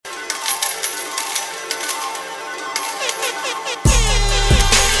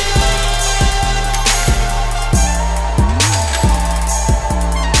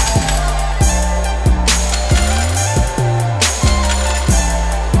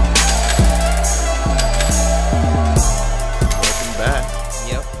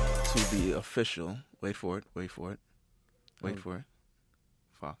official. Wait for it.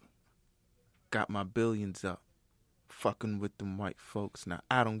 Fuck. Got my billions up. Fucking with them white folks. Now,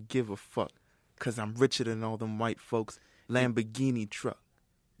 I don't give a fuck. Because I'm richer than all them white folks. Lamborghini truck.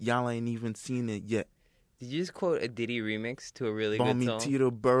 Y'all ain't even seen it yet. Did you just quote a Diddy remix to a really good Balmy song?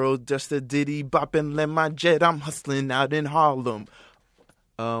 Tito Burrow, just a Diddy bopping, let my jet. I'm hustling out in Harlem.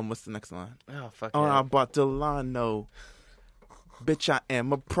 What's the next line? Oh, fuck Oh, yeah. I bought Delano. Bitch, I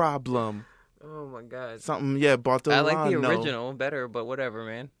am a problem. Oh, my God. Something, yeah, bought Delano. I like the original better, but whatever,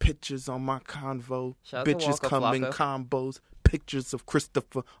 man. Pictures on my convo. Shout out to Bitches Walker come in Flocka. combos. Pictures of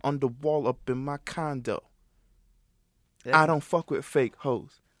Christopher on the wall up in my condo. I don't fuck with fake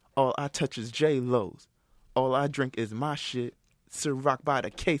hoes. All I touch is J-Lo's. All I drink is my shit. Ciroc by the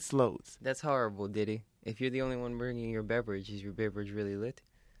caseloads. That's horrible, Diddy. If you're the only one bringing your beverage, is your beverage really lit?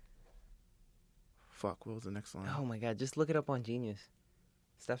 Fuck, what was the next line? Oh, my God. Just look it up on Genius.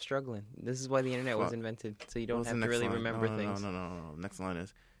 Stop struggling. This is why the internet was invented, so you don't have to really remember things. No. Next line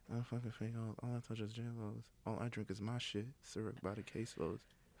is, I don't fucking fake hoes. All I touch is J-Lo's. All I drink is my shit. Ciroc by the caseloads.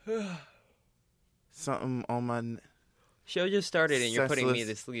 Something on my... Show just started and you're putting me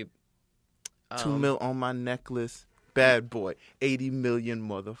Senseless. to sleep. 2 mil on my necklace. Bad boy. 80 million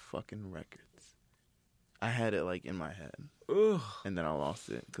motherfucking records. I had it like in my head. Ugh. And then I lost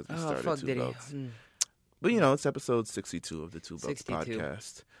it because we Oh, started fuck Two Diddy. Belts. But, it's episode 62 of the Two Belts 62.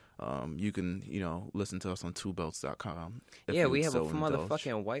 podcast. You can, listen to us on twobelts.com. Yeah, we have a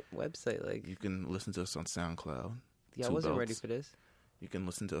motherfucking white website. Like, You can listen to us on SoundCloud. yeah, I Two wasn't ready Belts. for this. You can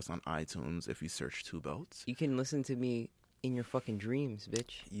listen to us on iTunes if you search Two Belts. You can listen to me in your fucking dreams,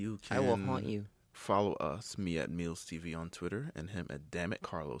 bitch. You can I will haunt you. follow us, me at Meals TV on Twitter, and him at Dammit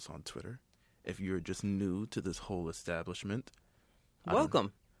Carlos on Twitter. If you're just new to this whole establishment,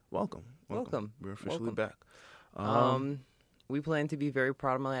 Welcome. Welcome. We're officially back. We plan to be very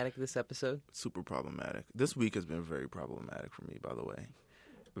problematic this episode. Super problematic. This week has been very problematic for me, by the way.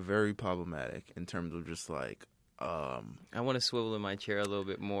 Very problematic in terms of just like... I want to swivel in my chair a little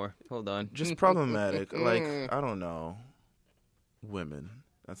bit more. Hold on. just problematic. Like, I don't know. Women.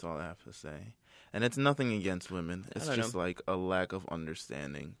 That's all I have to say. And it's nothing against women. It's just like a lack of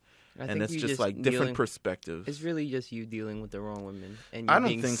understanding. And it's just like different perspectives. It's really just you dealing with the wrong women, and you I don't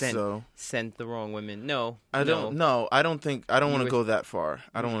being think so. Sent the wrong women. No, I don't. No, I don't think. I don't want to go that far.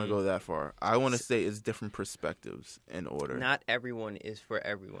 I don't want to Mm-hmm. go that far. I want to say it's different perspectives in order. Not everyone is for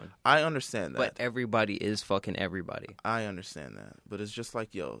everyone. I understand that, But everybody is fucking everybody. I understand that. But it's just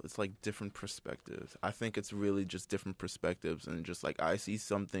like, it's like different perspectives. I think it's really just different perspectives, and just like I see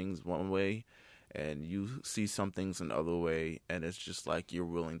some things one way, and you see some things another way, and it's just like you're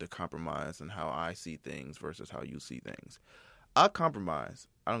willing to compromise on how I see things versus how you see things. I'll compromise.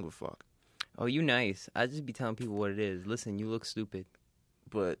 I don't give a fuck. Oh, you nice. I just be telling people what it is. Listen, you look stupid.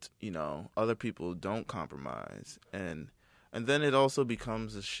 But, other people don't compromise. And then it also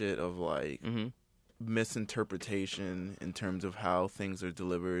becomes a shit of, like, misinterpretation in terms of how things are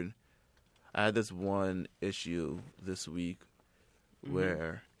delivered. I had this one issue this week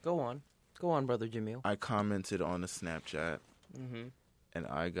where... Go on, brother Jamil. I commented on a Snapchat, and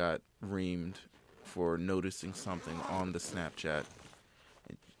I got reamed for noticing something on the Snapchat.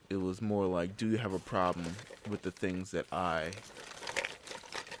 It was more like, do you have a problem with the things that I...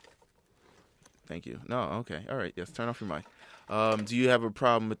 Thank you. No, okay. All right. Yes, turn off your mic. Do you have a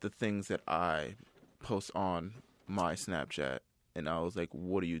problem with the things that I post on my Snapchat? And I was like,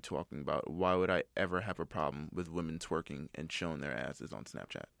 what are you talking about? Why would I ever have a problem with women twerking and showing their asses on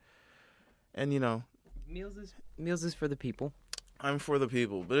Snapchat? And, Meals is for the people. I'm for the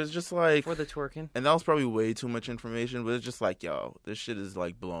people, but it's just like... For the twerking. And that was probably way too much information, but it's just like, this shit is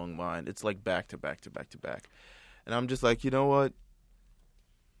like blowing mine. It's like back to back to back to back. And I'm just like, you know what?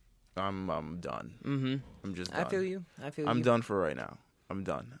 I'm done. I'm just done. I feel you. I'm done for right now. I'm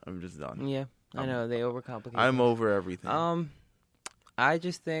done. I'm just done. Yeah, I know. They overcomplicate I'm things. over everything. I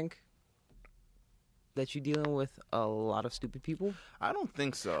just think that you're dealing with a lot of stupid people. I don't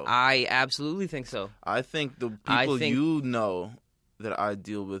think so. I absolutely think so. I think the people you know that I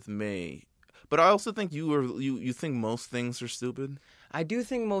deal with may... But I also think you think most things are stupid. I do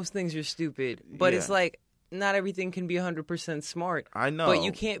think most things are stupid, but it's like not everything can be 100% smart. I know. But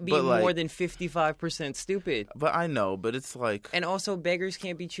you can't be more than 55% stupid. But I know, but it's like... And also, beggars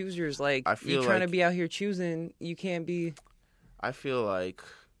can't be choosers. Like, I feel you're trying like, to be out here choosing, you can't be... I feel like...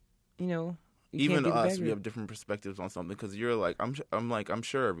 Even us, we have different perspectives on something, because you're like, I'm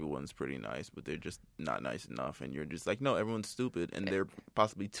sure everyone's pretty nice, but they're just not nice enough, and you're just like, no, everyone's stupid, and they're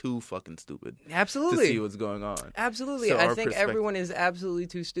possibly too fucking stupid. Absolutely. To see what's going on. Absolutely. So I think everyone is absolutely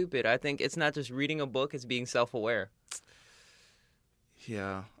too stupid. I think it's not just reading a book, it's being self-aware.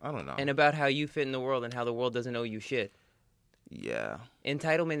 Yeah, I don't know. And about how you fit in the world and how the world doesn't owe you shit. Yeah.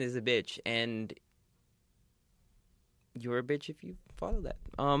 Entitlement is a bitch, and you're a bitch if you follow that.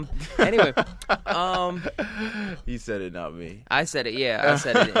 Anyway, he said it, not me. I said it. Yeah, I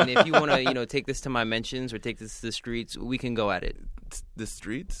said it. And if you want to, take this to my mentions or take this to the streets, we can go at it. The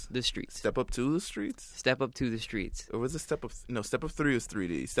streets? The streets. Step up to the streets? Step up to the streets. Or was it Step Up? No, Step Up 3 was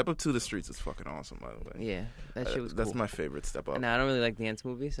 3D. Step Up to the Streets is fucking awesome, by the way. Yeah, that shit was cool. That's my favorite Step Up. And I don't really like dance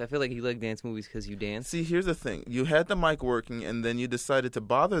movies. I feel like you like dance movies because you dance. See, here's the thing. You had the mic working, and then you decided to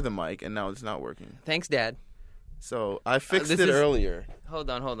bother the mic, and now it's not working. Thanks, Dad. So I fixed it earlier. Hold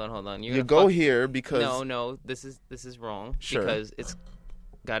on. You go here because... No, this is wrong. Sure. Because it's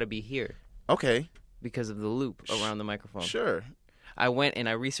got to be here. Okay. Because of the loop around the microphone. Sure. I went and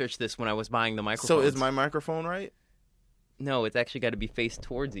I researched this when I was buying the microphone. So is my microphone right? No, it's actually got to be faced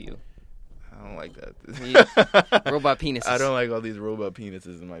towards you. I don't like that. Robot penises. I don't like all these robot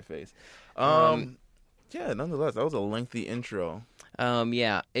penises in my face. Yeah, nonetheless, that was a lengthy intro.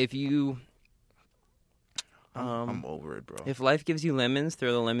 Yeah, if you... I'm over it, bro. If life gives you lemons,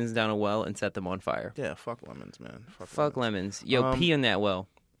 throw the lemons down a well and set them on fire. Yeah, fuck lemons, man. Fuck lemons. Yo, pee in that well.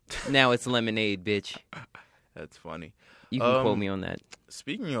 Now it's lemonade, bitch. That's funny. You can quote me on that.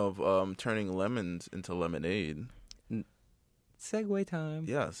 Speaking of turning lemons into lemonade. Segue time.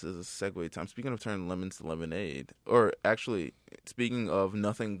 Yes, this is segue time. Speaking of turning lemons to lemonade, or actually, speaking of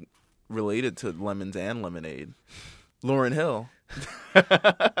nothing related to lemons and lemonade, Lauryn Hill.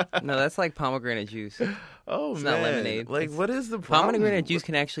 No, that's like pomegranate juice. Oh, it's man. not lemonade. Like, what is the problem? Pomegranate juice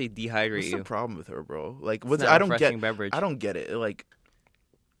can actually dehydrate What's you. the problem with her, bro? Like, I don't get. Beverage. I don't get it. Like,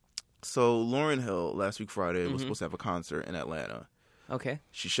 so Lauryn Hill last week Friday was supposed to have a concert in Atlanta. Okay.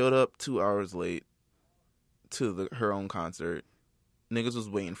 She showed up 2 hours late to her own concert. Niggas was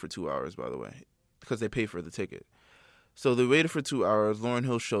waiting for 2 hours, by the way, because they paid for the ticket. So they waited for 2 hours. Lauryn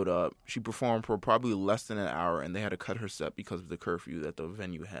Hill showed up. She performed for probably less than an hour, and they had to cut her set because of the curfew that the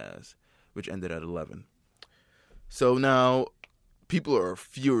venue has, which ended at 11. So now people are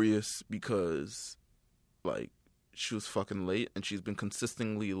furious because, like, she was fucking late, and she's been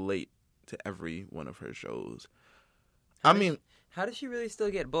consistently late to every one of her shows. How does she really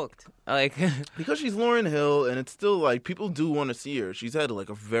still get booked? Like, because she's Lauryn Hill, and it's still like people do want to see her. She's had like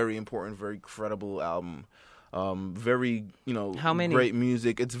a very important, very credible album. Very, how many? Great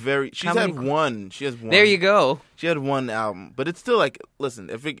music. It's very. She's had one. She has one. There you go. She had one album, but it's still like, listen,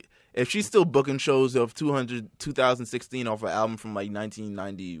 if she's still booking shows of 2016 off an album from like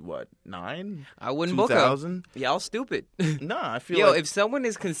 1999, I wouldn't book her. Y'all stupid. Nah, I feel like, if someone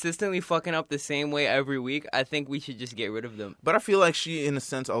is consistently fucking up the same way every week, I think we should just get rid of them. But I feel like she, in a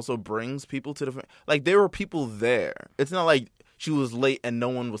sense, also brings people to the, like, there were people there. It's not like she was late and no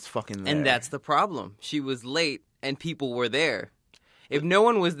one was fucking there. And that's the problem. She was late and people were there. If no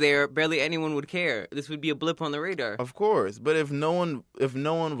one was there, barely anyone would care. This would be a blip on the radar. Of course, but if no one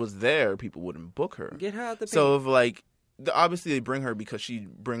was there, people wouldn't book her. Get her out the. So if like, obviously they bring her because she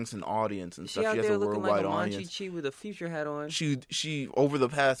brings an audience and stuff. She has a worldwide audience. Like a Manchi with a Future hat on. She over the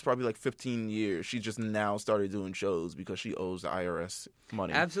past probably like 15 years, she just now started doing shows because she owes the IRS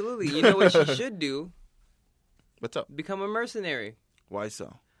money. Absolutely. You know what she should do? What's up? Become a mercenary. Why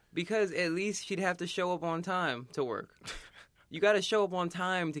so? Because at least she'd have to show up on time to work. You got to show up on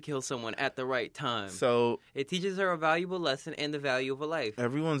time to kill someone at the right time. So it teaches her a valuable lesson and the value of a life.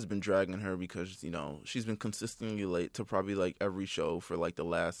 Everyone's been dragging her because, she's been consistently late to probably like every show for like the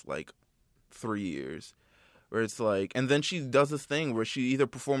last like 3 years. Where it's like, and then she does this thing where she either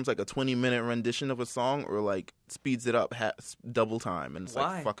performs like a 20-minute rendition of a song or like speeds it up double time, and it's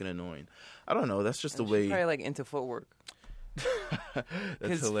like fucking annoying. I don't know. That's just the way. She's probably like into footwork.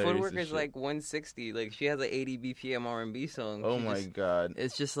 Because footwork is like 160. Like she has an 80 BPM R&B song. Oh my god!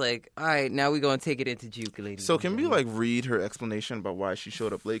 It's just like, all right, now we're gonna take it into juke, ladies. So can we like read her explanation about why she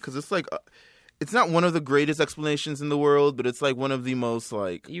showed up late? Because it's like, it's not one of the greatest explanations in the world, but it's like one of the most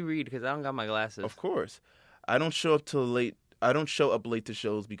like. You read because I don't got my glasses. Of course, I don't show up late to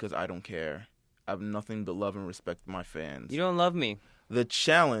shows because I don't care. I have nothing but love and respect for my fans. You don't love me. The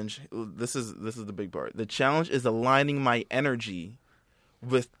challenge, this is the big part. The challenge is aligning my energy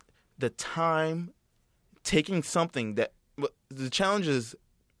with the time, taking something that, the challenge is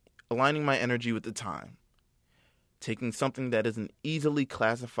aligning my energy with the time, taking something that isn't easily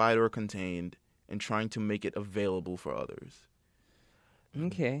classified or contained and trying to make it available for others.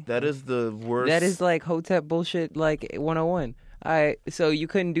 Okay. That is the worst. That is like Hotep bullshit, like 101. All right, so you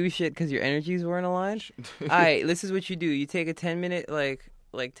couldn't do shit because your energies weren't aligned? All right, this is what you do. You take a 10-minute, like,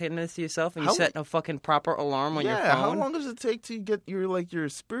 like 10 minutes to yourself and you How- set a fucking proper alarm on your phone. How long does it take to get your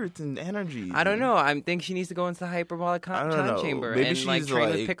spirits and energy? I don't know. I think she needs to go into the hyperbolic I don't time know. chamber Maybe and like she's, train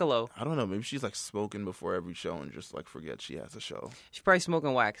with like- Piccolo. I don't know. Maybe she's like smoking before every show and just like forget she has a show. She's probably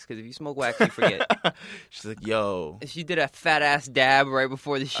smoking wax because if you smoke wax, you forget. She's like, yo. She did a fat ass dab right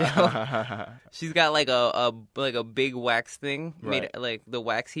before the show. She's got like a big wax thing made Right. like the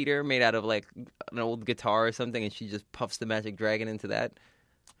wax heater made out of like an old guitar or something, and she just puffs the Magic Dragon into that.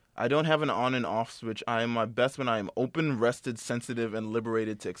 I don't have an on and off switch. I am my best when I am open, rested, sensitive, and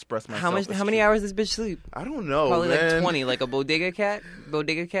liberated to express myself. How many hours does bitch sleep? I don't know. Probably man. like 20, like a bodega cat.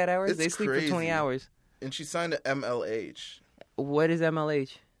 Bodega cat hours. It's They sleep for 20 crazy. hours. And she signed to MLH, What is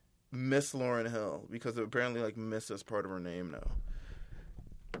MLH? Miss Lauryn Hill, because apparently like Miss is part of her name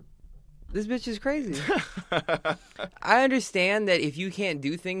now. This bitch is crazy. I understand that if you can't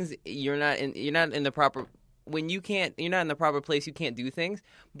do things, you're not in the proper. When you're not in the proper place, you can't do things.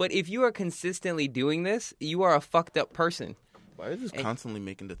 But if you are consistently doing this, you are a fucked up person. Why is this constantly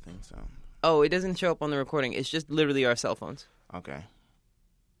making the thing sound? Oh, it doesn't show up on the recording. It's just literally our cell phones. Okay.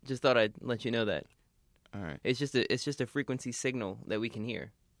 Just thought I'd let you know that. All right. It's just a frequency signal that we can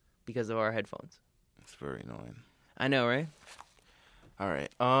hear because of our headphones. It's very annoying. I know, right? All right.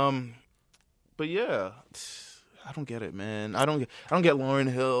 But yeah, I don't get it, man. I don't get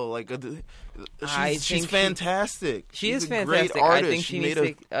Lauryn Hill. Like, she's fantastic. She She's is a fantastic. Great artist. I think she needs to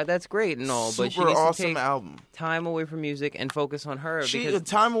take. That's great and all, but she super needs awesome to take album. time away from music and focus on her. She because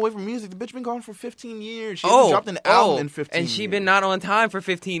time away from music. The bitch been gone for 15 years. She hasn't dropped an album in 15 and years. she been not on time for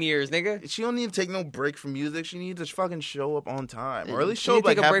 15 years, nigga. She don't need to take no break from music. She needs to fucking show up on time, or at least She show need up to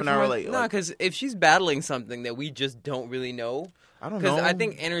like take a half break an from hour her- late. No, Like, because if she's battling something that we just don't really know, I don't know. because I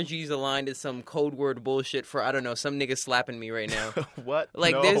think energy's aligned to some code word bullshit for I don't know some nigga slapping me right now. what?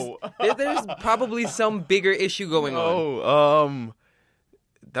 Like No. there's probably some bigger issue going on. No,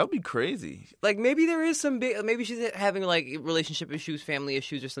 that would be crazy. Like maybe there is some big. Maybe she's having like relationship issues, family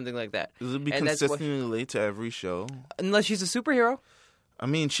issues, or something like that. Does it be And that's what- consistently late to every show? Unless she's a superhero, I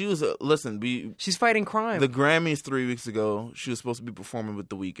mean, she was. Listen, she's fighting crime. the Grammys 3 weeks ago, she was supposed to be performing with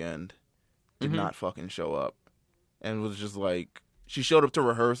The Weeknd. Did not fucking show up, and was just like, she showed up to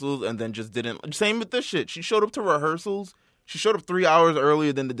rehearsals and then just didn't. Same with this shit. She showed up to rehearsals. She showed up 3 hours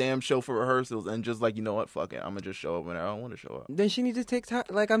earlier than the damn show for rehearsals, and just like, you know what, fuck it, I'm gonna just show up when I don't want to show up. Then she needs to take time.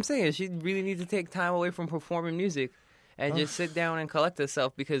 Like I'm saying, she really needs to take time away from performing music, and just sit down and collect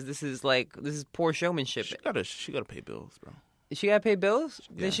herself because this is poor showmanship. She gotta pay bills, bro. She gotta pay bills.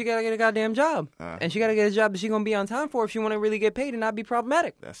 Yeah. Then she gotta get a goddamn job, and she gotta get a job that she's gonna be on time for if she want to really get paid and not be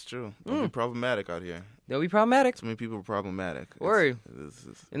problematic. That's true. Don't be problematic out here. They'll be problematic. So many people are problematic. Word. This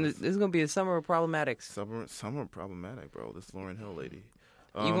And this is gonna be a summer of problematics. some are problematic, bro. This Lauryn Hill lady.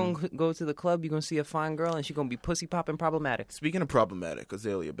 You gonna go to the club, you gonna see a fine girl, and she gonna be pussy popping problematic. Speaking of problematic,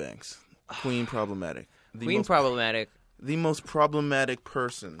 Azalea Banks, Queen problematic, Problematic. the most problematic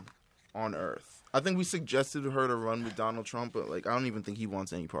person on earth. I think we suggested her to run with Donald Trump, but like I don't even think he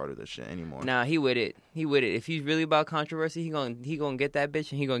wants any part of this shit anymore. Nah, he with it. If he's really about controversy, he gonna get that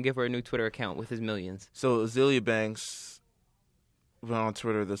bitch and he gonna give her a new Twitter account with his millions. So Azalea Banks went on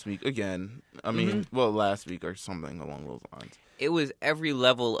Twitter this week again. I mean, well, last week or something along those lines. It was every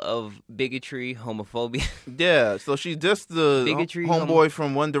level of bigotry, homophobia. Yeah, so she dissed the Bigotry, homeboy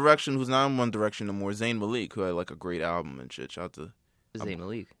from One Direction, who's not in One Direction anymore, Zayn Malik, who had like a great album and shit. Shout out to Zayn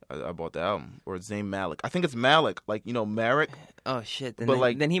Malik. I bought the album, or Zayn Malik. I think it's Malik, like Marek. Oh shit!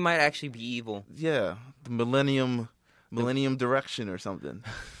 But, then he might actually be evil. Yeah, the Millennium Direction or something.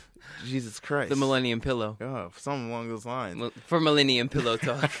 Jesus Christ, The Millennium Pillow. Yeah, something along those lines. For Millennium Pillow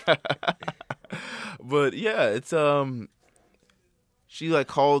talk. But yeah, it's she like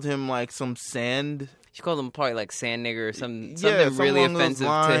called him like some sand. She called him probably like sand nigger or something Yeah, really along those offensive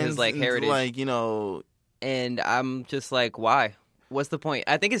to lines, his like and, heritage. like And I'm just like, why? What's the point?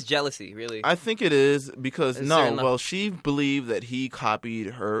 I think it's jealousy, really. I think it is because It's certain level. she believed that he copied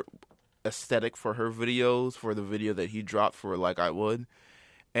her aesthetic for her videos for the video that he dropped for Like I Would,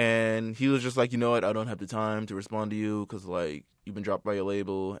 and he was just like, you know what, I don't have the time to respond to you because like you've been dropped by your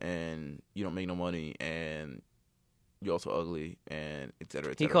label and you don't make no money and you're also ugly and et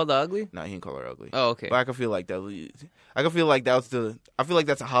cetera, et He cetera. called her ugly? Nah, he didn't call her ugly. Oh, okay. But I can feel like that. I feel like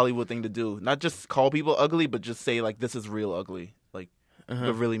that's a Hollywood thing to do. Not just call people ugly, but just say like this is real ugly. Like,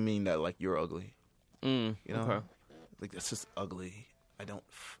 but really mean that like you're ugly. You know, okay. like that's just ugly. I'm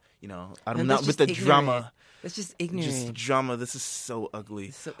No, not that's with just the ignorant. drama. That's just ignorant. Just drama. This is so ugly.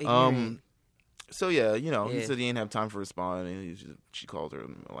 It's so ignorant. So yeah, he Yeah. said he didn't have time for respond, and she called her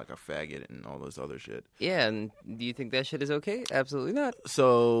like a faggot and all this other shit. Yeah, and do you think that shit is okay? Absolutely not.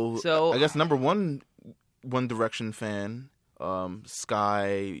 So So- I guess number One Direction fan,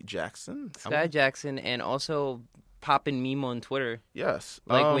 Sky Jackson. Sky Jackson, and also poppin' meme on Twitter. Yes.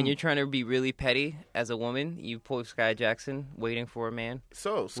 Like when you're trying to be really petty as a woman, you post Sky Jackson waiting for a man.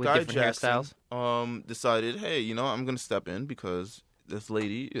 So with Sky different Jackson hairstyles. decided, hey, I'm gonna step in because this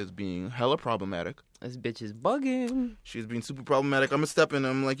lady is being hella problematic. This bitch is bugging. She's being super problematic. I'm gonna step in.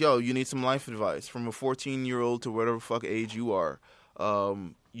 I'm like, yo, you need some life advice from a 14-year-old to whatever fuck age you are.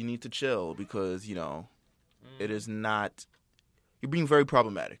 You need to chill because it is not. You're being very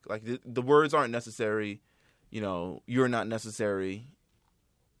problematic. Like the words aren't necessary. You're not necessary.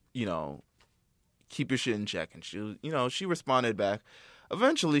 Keep your shit in check. And she responded back.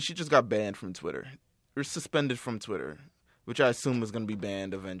 Eventually, she just got banned from Twitter. Or suspended from Twitter, which I assume is going to be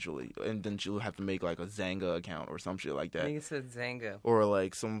banned eventually. And then she'll have to make like a Zanga account or some shit like that. I think it said Zanga. Or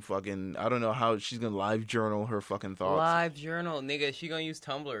like some fucking, I don't know how she's going to live journal her fucking thoughts. Live journal, nigga. She gonna use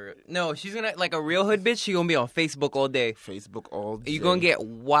Tumblr. No, she's gonna, like a real hood bitch, she gonna be on Facebook all day. Facebook all day. You're gonna get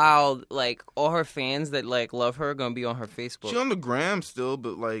wild, like all her fans that like love her gonna be on her Facebook. She on the gram still,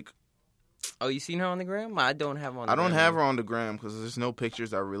 but like. Oh, you seen her on the gram? I don't have her on the gram. I don't have her on on the gram because there's no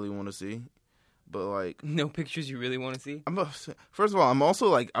pictures I really want to see. But like, no pictures you really want to see? First of all, I'm also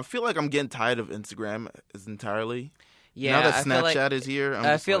like, I feel like I'm getting tired of Instagram entirely. Yeah, now that Snapchat is here,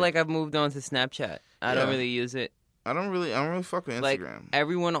 I feel like I've moved on to Snapchat. I don't really use it. I don't really fuck with Instagram. Like,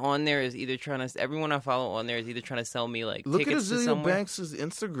 everyone on there is either everyone I follow on there is either trying to sell me like tickets to somewhere. Look at Azealia Banks'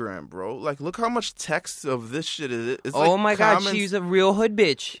 Instagram, bro. Like, look how much text of this shit is. It's oh like my god, she's a real hood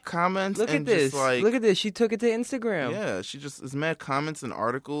bitch. Comments. Look at this. Look at this. She took it to Instagram. Yeah, she just is mad comments and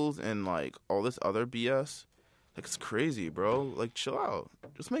articles and like all this other BS. Like, it's crazy, bro. Like, chill out.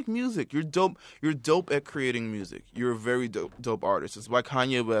 Just make music. You're dope. You're dope at creating music. You're a very dope artist. It's why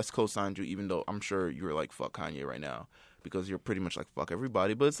Kanye West co-signed you, even though I'm sure you're like, fuck Kanye right now. Because you're pretty much like, fuck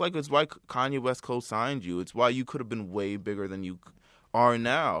everybody. But it's why Kanye West co-signed you. It's why you could have been way bigger than you are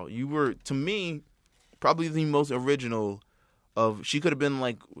now. You were, to me, probably the most original of, she could have been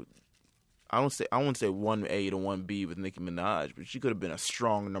like, I wouldn't say 1A to 1B with Nicki Minaj, but she could have been a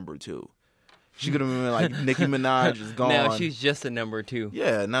strong number 2. She could have been like, Nicki Minaj is gone. Now she's just a number 2.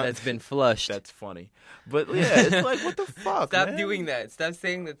 Yeah. That's been flushed. That's funny. But yeah, it's like, what the fuck, Stop man? doing that. Stop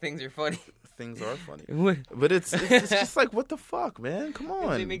saying that things are funny. Things are funny. But it's just like, what the fuck, man? Come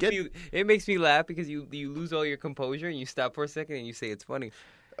on. It makes me laugh because you lose all your composure and you stop for a second and you say it's funny.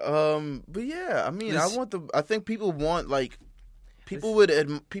 But yeah, I mean, I think people want, like, people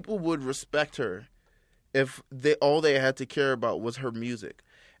would respect her if all they had to care about was her music.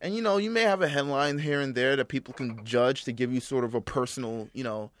 And, you may have a headline here and there that people can judge to give you sort of a personal,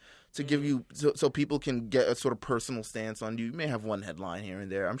 to give you, so people can get a sort of personal stance on you. You may have one headline here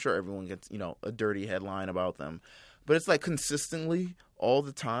and there. I'm sure everyone gets, a dirty headline about them. But it's like consistently, all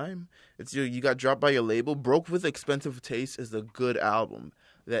the time. It's you got dropped by your label. Broke with Expensive Taste is a good album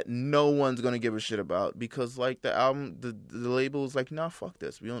that no one's going to give a shit about because, like, the album, the label is like, nah, fuck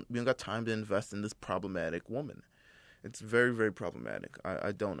this. We don't got time to invest in this problematic woman. It's very, very problematic.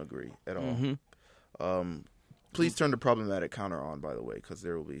 I don't agree at all. Mm-hmm. Please turn the problematic counter on, by the way, because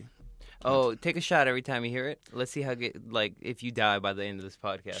there will be... Oh, take a shot every time you hear it. Let's see if you die by the end of this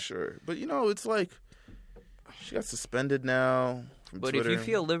podcast. Sure. But, it's like, she got suspended now from Twitter. But if you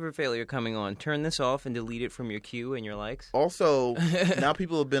feel liver failure coming on, turn this off and delete it from your queue and your likes. Also, now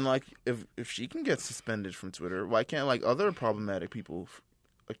people have been like, if she can get suspended from Twitter, why can't, like, other problematic people,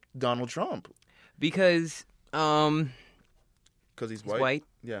 like Donald Trump? Because he's white? White?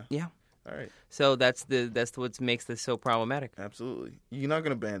 Yeah. Yeah. All right. So that's what makes this so problematic. Absolutely. You're not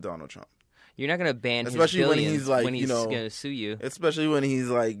going to ban Donald Trump. You're not going to ban especially his when he's like, when he's going to sue you. Especially when he's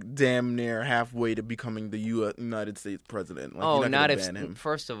like damn near halfway to becoming the United States president. Like, you're not going to ban him.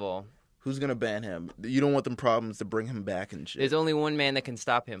 First of all, who's going to ban him? You don't want them problems to bring him back and shit. There's only one man that can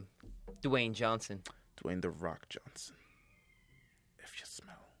stop him. Dwayne Johnson. Dwayne The Rock Johnson. If you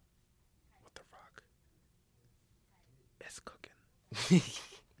smell what The Rock is cooking.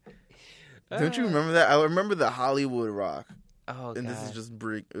 Don't you remember that? I remember the Hollywood Rock. Oh, and God. This is just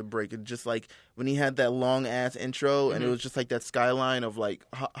breaking. Just like when he had that long ass intro, and it was just like that skyline of like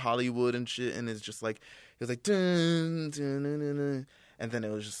Hollywood and shit, and it's just like it was like dun, dun, dun, dun, dun. And then it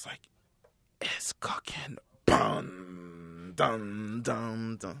was just like it's cooking, dun dun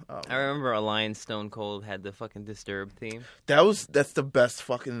dun dun. Oh, I remember Alliance Stone Cold had the fucking Disturbed theme. That's the best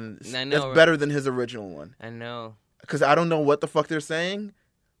fucking. I know, that's better than his original one. I know. Because I don't know what the fuck they're saying.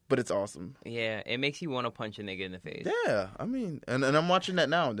 But it's awesome. Yeah, it makes you want to punch a nigga in the face. Yeah, I mean, and I'm watching that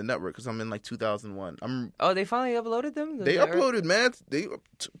now on the network because I'm in like 2001. Oh, they finally uploaded them? They uploaded, man.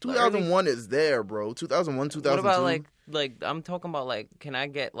 2001 is there, bro. 2001, 2002. What about like I'm talking about like, can I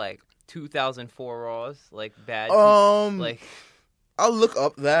get like 2004 Raws, like bad. Like I'll look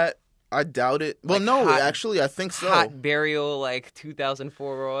up that. I doubt it. Well, Like no, hot- actually, I think so. hot burial, like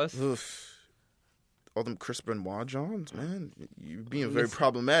 2004 Raws. Oof. All them Chris Benoit Johns, man. You're being very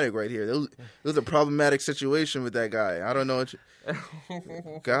problematic right here. There's a problematic situation with that guy. I don't know what you...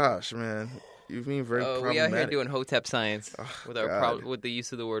 Gosh, man. You're being very problematic. We out here doing Hotep science with our God. with the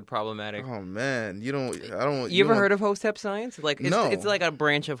use of the word problematic. Oh, man. You ever heard of Hotep science? Like No. It's like a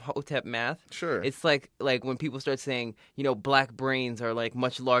branch of Hotep math. Sure. It's like when people start saying, black brains are like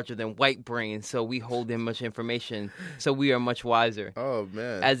much larger than white brains, so we hold in much information, so we are much wiser. Oh,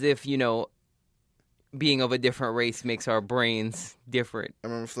 man. As if, being of a different race makes our brains different. I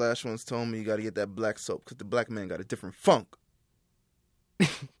remember Flash once told me you got to get that black soap because the black man got a different funk.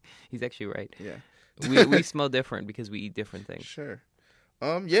 He's actually right. Yeah. We smell different because we eat different things. Sure.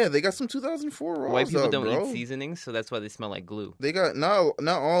 Yeah, they got some 2004 Raws. White people up, don't bro. eat seasonings, so that's why they smell like glue. They got not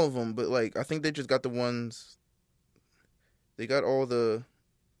all of them, but like I think they just got the ones. They got all the.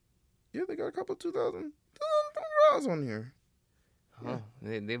 Yeah, they got a couple 2000 Raws on here. Oh,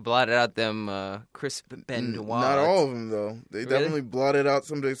 they blotted out them crisp Benoit. Not all of them though. They Really? definitely blotted out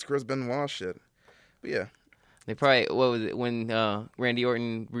some of this Chris Benoit shit. But yeah. They probably, what was it, when Randy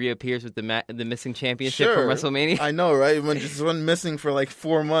Orton reappears with the missing championship Sure. from WrestleMania? I know, right? When just went missing for like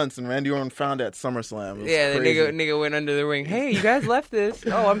 4 months, and Randy Orton found at SummerSlam. It was Yeah, the crazy. nigga went under the ring. Hey, you guys left this.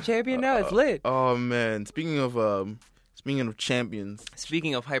 Oh, I'm champion now. It's lit. Oh man, speaking of champions,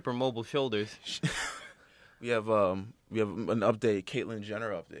 Speaking of hypermobile shoulders. we have an update, Caitlyn Jenner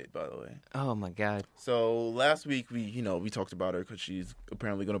update, by the way. Oh my God. So last week we talked about her because she's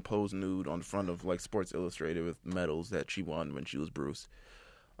apparently going to pose nude on the front of like Sports Illustrated with medals that she won when she was Bruce.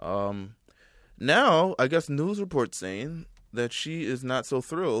 Now I guess news reports saying that she is not so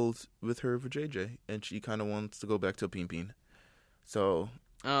thrilled with her vajayjay and she kind of wants to go back to a peen peen. So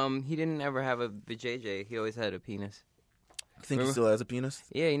He didn't ever have a vajayjay. He always had a penis. I think he still has a penis.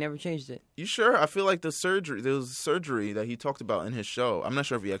 Yeah, he never changed it. You sure? I feel like there was surgery that he talked about in his show. I'm not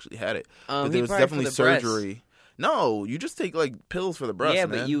sure if he actually had it, but there was probably definitely for the breast. surgery. No, you just take like pills for the breast. Yeah,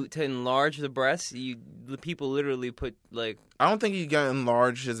 man. but to enlarge the breast, the people literally put like. I don't think he got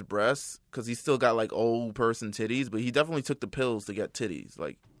enlarged his breasts because he still got like old person titties, but he definitely took the pills to get titties.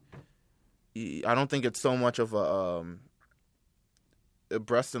 Like, I don't think it's so much of a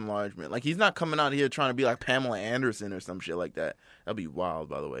breast enlargement. Like, he's not coming out here trying to be like Pamela Anderson or some shit like that. That'd be wild,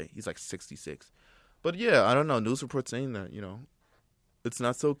 by the way. He's like 66. But yeah, I don't know. News reports saying that, it's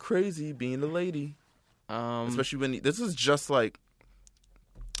not so crazy being a lady. Especially when this is just like,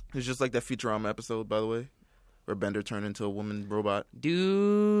 it's just like that Futurama episode, by the way, where Bender turned into a woman robot.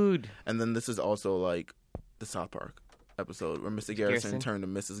 Dude. And then this is also like the South Park episode where Mr. Garrison turned to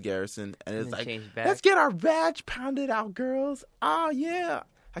Mrs. Garrison, and it's like, let's get our badge pounded out, girls. Ah, yeah.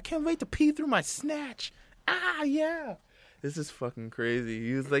 I can't wait to pee through my snatch. Ah, yeah. This is fucking crazy.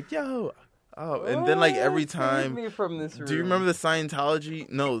 He was like, yo. Oh, and then like every time. Me from this room. Do you remember the Scientology?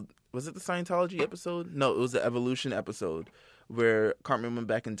 No, was it the Scientology episode? No, it was the Evolution episode where Cartman went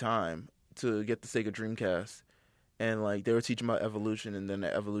back in time to get the Sega Dreamcast. And, like, they were teaching about evolution, and then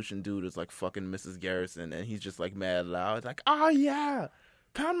the evolution dude is, like, fucking Mrs. Garrison, and he's just, like, mad loud. Like, oh, yeah,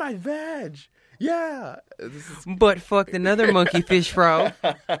 pound my veg. Yeah. Butt fucked another monkey fish frog.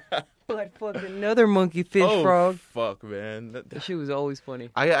 Butt fucked another monkey fish frog. Fuck, man. That shit was always funny.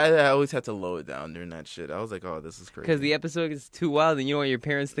 I always had to lower it down during that shit. I was like, oh, this is crazy. Because the episode is too wild, and you don't want your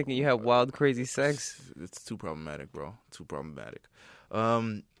parents thinking you have wild, crazy sex. It's too problematic, bro. Too problematic.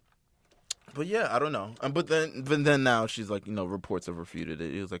 But yeah, I don't know. But then now she's like, reports have refuted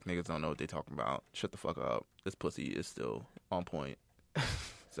it. It was like, niggas don't know what they talking about. Shut the fuck up. This pussy is still on point.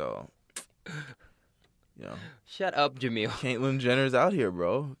 So, Shut up, Jamil. Caitlyn Jenner's out here,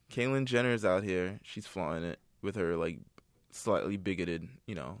 bro. Caitlyn Jenner's out here. She's flaunting it with her, like, slightly bigoted,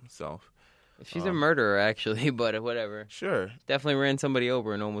 self. She's a murderer, actually, but whatever. Sure. Definitely ran somebody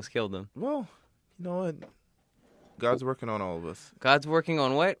over and almost killed them. Well, you know what? God's working on all of us. God's working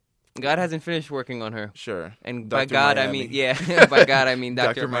on what? God hasn't finished working on her. Sure. And Dr. by God, Miami. I mean, yeah, by God, I mean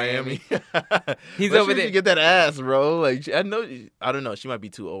Dr. Miami. He's over there. You get that ass, bro. Like, I don't know. She might be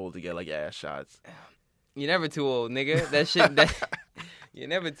too old to get, like, ass shots. You're never too old, nigga. You're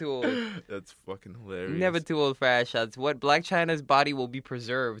never too old. That's fucking hilarious. You're never too old for ass shots. What Black China's body will be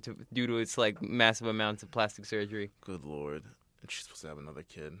preserved due to its, like, massive amounts of plastic surgery. Good Lord. And she's supposed to have another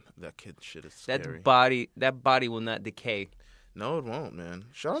kid. That kid shit is scary. That body will not decay. No, it won't, man.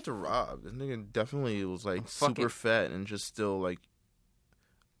 Shout out to Rob. This nigga definitely was, like, super fat and just still, like,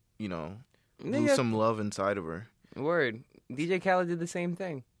 lose some love inside of her. Word. DJ Khaled did the same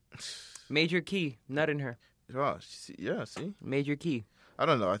thing. Major Key, nut in her. Oh, yeah, see? Major Key. I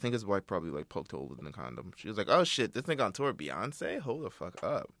don't know. I think his wife probably like poked holes in the condom. She was like, "Oh shit, this nigga on tour, Beyonce? Hold the fuck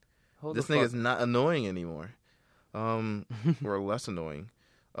up. This nigga's not annoying anymore, or less annoying."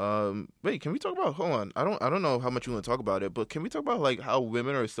 Wait, can we talk about? Hold on, I don't know how much you want to talk about it, but can we talk about like how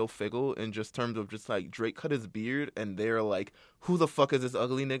women are so fickle in just terms of just like Drake cut his beard and they're like, "Who the fuck is this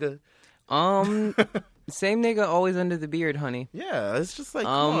ugly nigga?" Same nigga always under the beard, honey. Yeah, it's just like,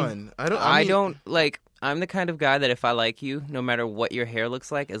 come on. I don't like. I'm the kind of guy that if I like you, no matter what your hair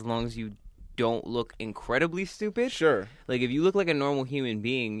looks like, as long as you don't look incredibly stupid. Sure. Like, if you look like a normal human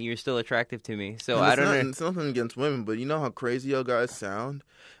being, you're still attractive to me. So and I don't know. It's nothing against women, but you know how crazy y'all guys sound?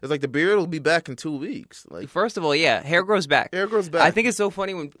 It's like the beard will be back in 2 weeks. Like, first of all, yeah, hair grows back. Hair grows back. I think it's so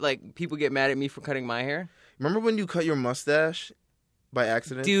funny when like people get mad at me for cutting my hair. Remember when you cut your mustache by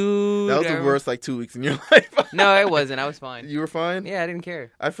accident? Dude. That was the worst like 2 weeks in your life. No, it wasn't. I was fine. You were fine? Yeah, I didn't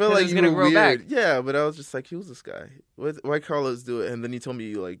care. I felt like was you gonna were grow weird. back. Yeah, but I was just like, who's this guy? Why Carlos do it? And then he told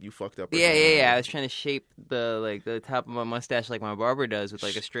me like you fucked up. Or Yeah. something. I was trying to shape the top of my mustache like my barber does with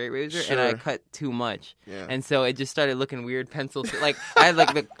like a straight razor, and I cut too much. Yeah. And so it just started looking weird, pencil. Like I had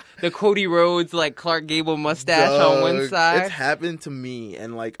like the Cody Rhodes like Clark Gable mustache on one side. It's happened to me,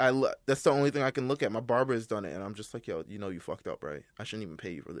 and like that's the only thing I can look at. My barber has done it, and I'm just like, yo, you know, you fucked up, right? I shouldn't even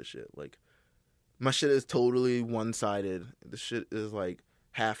pay you for this shit. Like, my shit is totally one-sided. The shit is like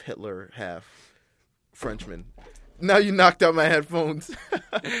half Hitler, half Frenchman. Now you knocked out my headphones.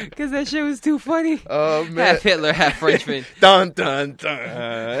 Because that shit was too funny. Oh, man. Half Hitler, half Frenchman. Dun, dun,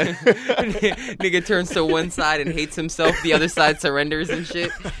 dun. Nigga turns to one side and hates himself. The other side surrenders and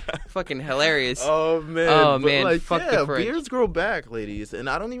shit. Fucking hilarious. Oh, man. Oh, but man. like, Fuck yeah, the French. beards grow back, ladies. And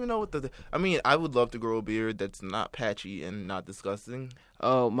I don't even know what I mean, I would love to grow a beard that's not patchy and not disgusting.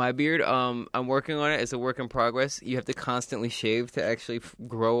 Oh, my beard, I'm working on it. It's a work in progress. You have to constantly shave to actually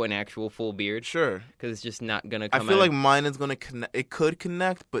grow an actual full beard. Sure. Because it's just not going to come out. I feel like mine is going to connect. It could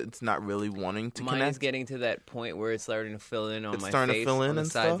connect, but it's not really wanting to Mine connect. is getting to that point where it's starting to fill in on It's my starting to face, fill in on the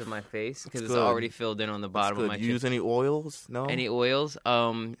and sides stuff? of my face, because it's good. already filled in on the bottom of my You chin. use any oils? No? Any oils?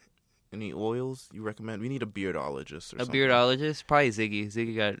 Any oils you recommend? We need a beardologist or A something. beardologist? Probably Ziggy.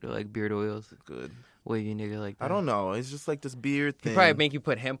 Ziggy got like beard oils. Good. Wavy nigga like that. I don't know. It's just like this beard thing. He'd probably make you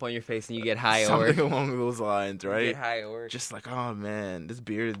put hemp on your face and you get high or Something along those lines, right? Get high or Just like, oh man, this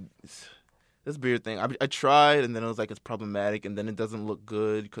beard thing. I tried, and then it was like it's problematic, and then it doesn't look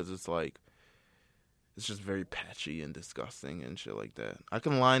good because it's like it's just very patchy and disgusting and shit like that. I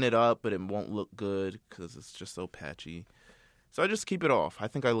can line it up, but it won't look good because it's just so patchy. So I just keep it off. I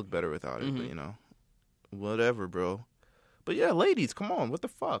think I look better without it, but you know, whatever, bro. But yeah, ladies, come on, what the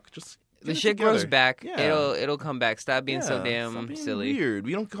fuck? Just the shit grows back. Yeah. It'll come back. Stop being so damn stop being silly. Weird.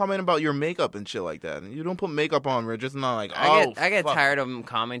 We don't comment about your makeup and shit like that. You don't put makeup on. We're just not like, I get fuck. tired of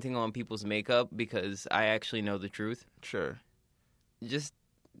commenting on people's makeup because I actually know the truth. Sure. Just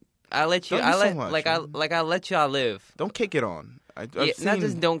I let you. Don't I so let much, I let y'all live. Don't kick it on. Not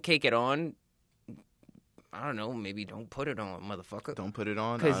just don't cake it on. I don't know. Maybe don't put it on, motherfucker. Don't put it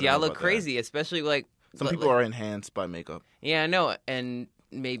on. Because y'all look crazy, especially like some people are enhanced by makeup. Yeah, I know, and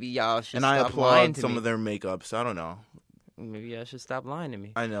maybe y'all should. And stop I lying applaud to some me. of their makeups. I don't know. Maybe y'all should stop lying to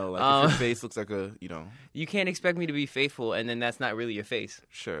me. I know, like if your face looks like a, you know. You can't expect me to be faithful, and then that's not really your face.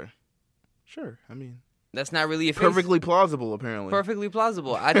 Sure. I mean, that's not really your face. Perfectly plausible, apparently. Perfectly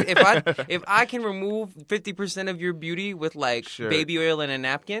plausible. If I can remove 50% of your beauty with like baby oil and a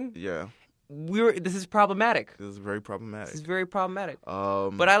napkin, yeah, this is problematic. This is very problematic. This is very problematic.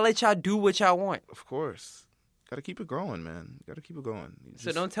 But I let y'all do what y'all want. Of course. Gotta keep it growing, man. Gotta keep it going.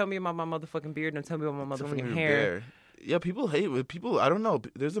 So don't tell me about my motherfucking beard. Don't tell me about my motherfucking hair. Yeah, people hate it. People, I don't know.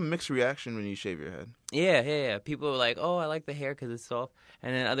 There's a mixed reaction when you shave your head. Yeah. People are like, oh, I like the hair because it's soft.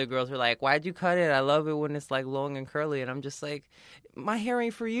 And then other girls are like, why'd you cut it? I love it when it's like long and curly. And I'm just like, my hair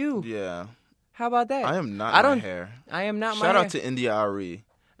ain't for you. Yeah. How about that? I am not my hair. I am not my hair. hair. Shout out to India Ari.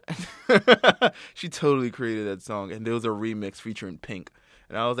 She totally created that song. And there was a remix featuring Pink.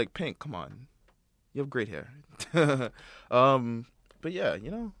 And I was like, Pink, come on. You have great hair. But yeah,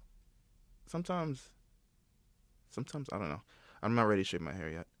 you know, sometimes I don't know. I'm not ready to shave my hair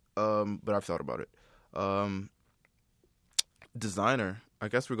yet. But I've thought about it. Designer. I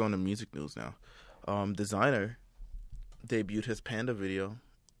guess we're going to music news now. Designer debuted his Panda video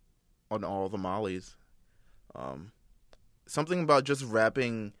on all the Mollies. Something about just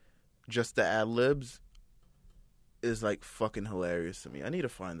rapping just the ad-libs is like fucking hilarious to me. I need to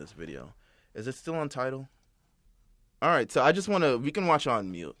find this video. Is it still on Tidal? All right, so I just want to... We can watch on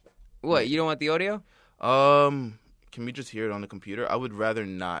mute. What, you don't want the audio? Can we just hear it on the computer? I would rather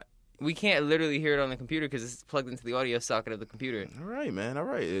not We can't literally hear it on the computer because it's plugged into the audio socket of the computer. All right, man. All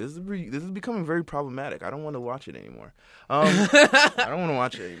right. This is becoming very problematic. I don't want to watch it anymore. I don't want to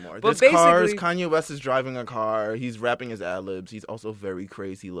watch it anymore. But There's cars. basically- Kanye West is driving a car. He's rapping his ad-libs. He's also very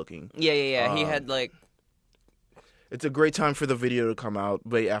crazy looking. Yeah. He had like... It's a great time for the video to come out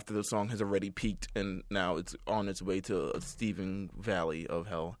way after the song has already peaked, and now it's on its way to a Stephen Valley of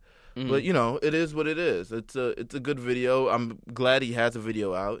hell. But it is what it is. It's a good video. I'm glad he has a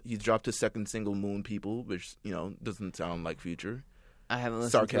video out. He's dropped his second single, Moon People, which doesn't sound like Future. I haven't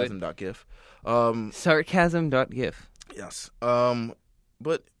listened to it. Sarcasm.gif. Sarcasm.gif. Yes.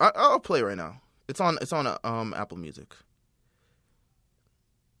 But I'll play right now. It's on Apple Music.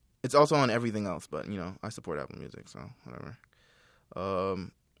 It's also on everything else, but I support Apple Music, so whatever.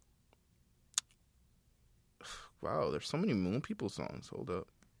 Wow, there's so many Moon People songs. Hold up.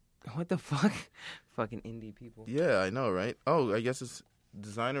 What the fuck? Fucking indie people. Yeah, I know, right? Oh, I guess it's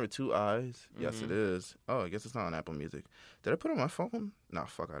Designer with Two Eyes. Yes, it is. Oh, I guess it's not on Apple Music. Did I put it on my phone? Nah,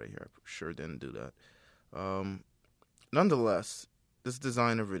 fuck out of here. I sure didn't do that. Nonetheless, this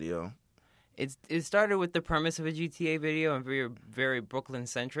Designer video. It started with the premise of a GTA video and very, very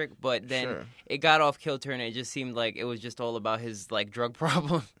Brooklyn-centric, but then it got off kilter and it just seemed like it was just all about his, like, drug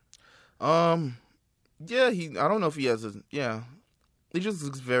problem. Yeah, I don't know if he has It just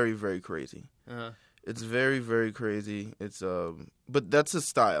looks very, very crazy. It's very, very crazy. It's but that's his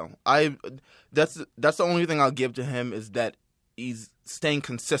style. That's the only thing I'll give to him is that he's staying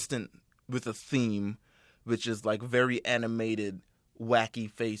consistent with a theme, which is like very animated, wacky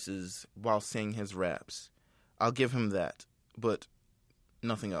faces while saying his raps. I'll give him that, but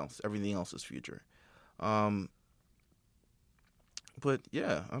nothing else. Everything else is Future. But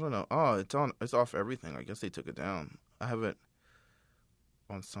yeah, I don't know. Oh, it's off everything. I guess they took it down. I have it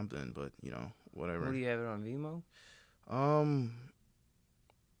on something, but whatever. What do you have it on Vimeo?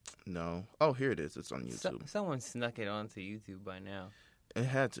 No. Oh, here it is. It's on YouTube. Someone snuck it onto YouTube by now. It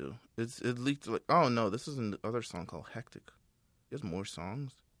had to. It leaked like. Oh no, this is another song called Hectic. There's more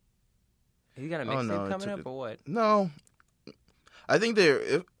songs. You got a mixtape coming up or what? No. I think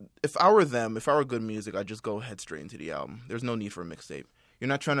if I were them, if I were Good Music, I'd just go head straight into the album. There's no need for a mixtape. You're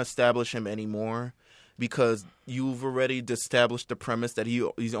not trying to establish him anymore because you've already established the premise that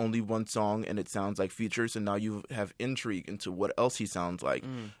he's only one song and it sounds like Future. So now you have intrigue into what else he sounds like,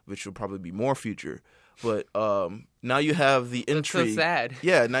 which will probably be more Future. But now you have the intrigue. That's so sad.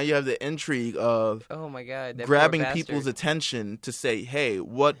 Yeah, now you have the intrigue of oh my God, that grabbing people's attention to say, hey,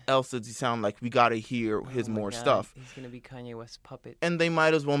 what else does he sound like? We got to hear his more stuff. He's going to be Kanye West's puppet. And they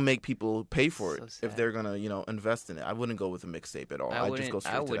might as well make people pay for So it sad. if they're going to, invest in it. I wouldn't go with a mixtape at all. I'd just go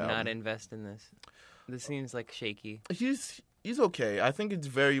straight to the album. I would not invest in this. This seems like shaky. He's okay. I think it's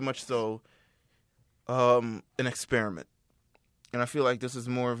very much so an experiment. And I feel like this is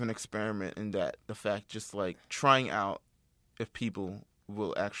more of an experiment in that the fact just like trying out if people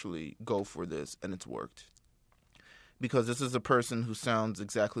will actually go for this, and it's worked. Because this is a person who sounds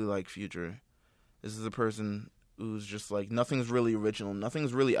exactly like Future. This is a person who's just like, nothing's really original,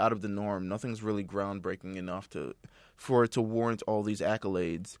 nothing's really out of the norm, nothing's really groundbreaking enough for it to warrant all these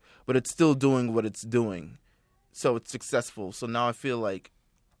accolades, but it's still doing what it's doing. So it's successful. So now I feel like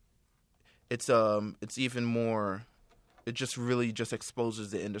it's even more. It just really just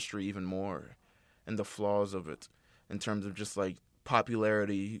exposes the industry even more and the flaws of it in terms of just like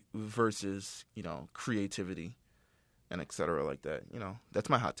popularity versus, creativity and et cetera like that. That's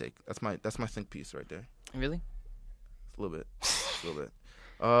my hot take. That's my think piece right there. Really? A little bit.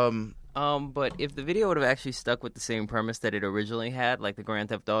 But if the video would have actually stuck with the same premise that it originally had, like the Grand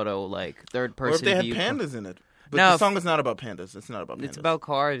Theft Auto, like third person. Or if they view had pandas in it. But no, the song is not about pandas. It's not about pandas. It's about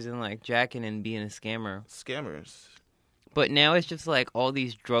cars and like jacking and being a scammer. Scammers. But now it's just like all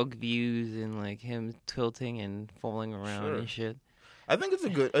these drug views and like him tilting and falling around and shit. I think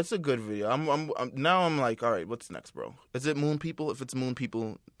it's a good video. I'm like, all right, what's next, bro? Is it Moon People? If it's Moon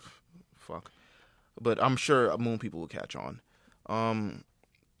People, fuck. But I'm sure Moon People will catch on.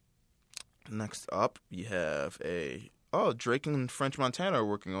 Next up, you have Drake and French Montana are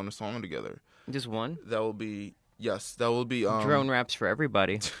working on a song together. Just one? That will be drone raps for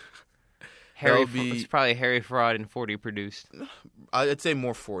everybody. It's probably Harry Fraud and 40 produced. I'd say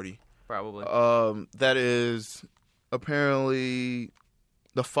more 40. Probably. That is apparently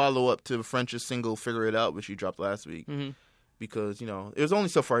the follow-up to French's single "Figure It Out," which he dropped last week. Mm-hmm. Because it was only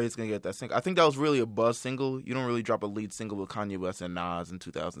so far he's gonna get that single. I think that was really a buzz single. You don't really drop a lead single with Kanye West and Nas in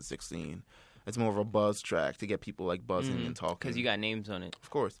 2016. It's more of a buzz track to get people like buzzing and talking. Because you got names on it, of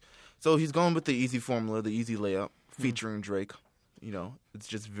course. So he's going with the easy formula, the easy layup, featuring Drake. It's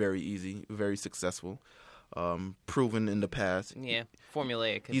just very easy, very successful. proven in the past. Yeah,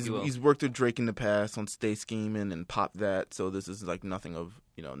 formulaic. If you will. He's worked with Drake in the past on Stay Scheming and Pop That, so this is like nothing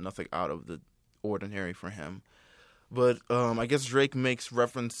out of the ordinary for him. But I guess Drake makes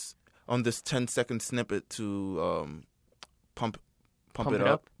reference on this 10-second snippet to Pump It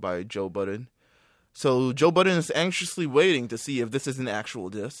Up by Joe Budden. So Joe Budden is anxiously waiting to see if this is an actual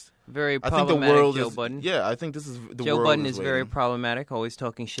diss. Very problematic, Joe Budden. Yeah, I think this is the Joe world Budden is is very problematic, always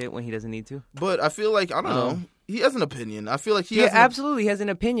talking shit when he doesn't need to. But I feel like, I don't know, he has an opinion. I feel like he absolutely has an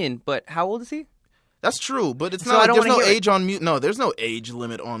opinion, but how old is he? That's true, but it's So not I don't like there's wanna no hear age on mute. No, there's no age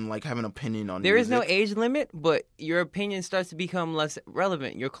limit on like having an opinion on There music. is no age limit, but your opinion starts to become less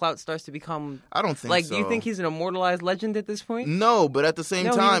relevant. Your clout starts to become I don't think like, so. do you think he's an immortalized legend at this point? No, but at the same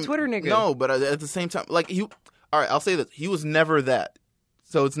No, he's a time, Twitter nigga. No, but at the same time, like all right, I'll say this: he was never that.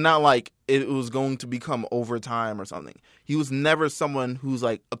 So it's not like it was going to become over time or something. He was never someone whose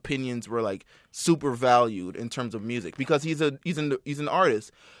like opinions were like super valued in terms of music because he's an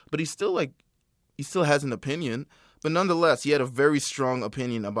artist, but he still has an opinion. But nonetheless, he had a very strong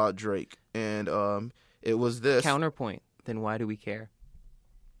opinion about Drake, and it was this Counterpoint. Then why do we care?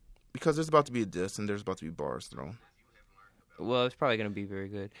 because there's about to be a diss and there's about to be bars thrown. Well, it's probably going to be very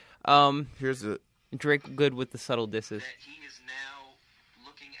good. Here's it. Drake good with the subtle disses. That he is now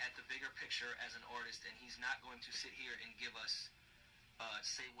looking at the bigger picture as an artist, and he's not going to sit here and give us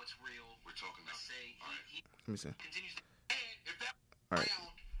say what's real. We're talking about say he Let me see. continues to, and if that All right.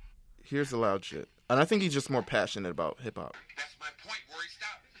 Here's the loud shit, and I think he's just more passionate about hip hop. That's my point, Rory.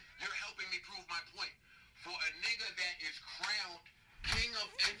 Stop it. You're helping me prove my point. For a nigga that is crowned king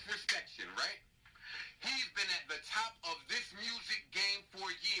of introspection, right? He's been at the top of this music game for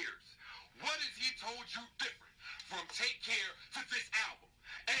years. What has he told you different from Take Care to this album?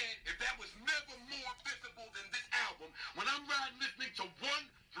 And if that was never more visible than this album, when I'm riding listening to 1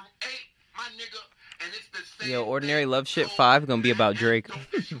 through 8, my nigga, and it's the same. Yo, Ordinary Love Shit 5 gonna be about Drake.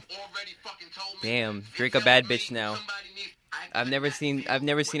 Already fucking told me. Damn, Drake a bad bitch now. I've never seen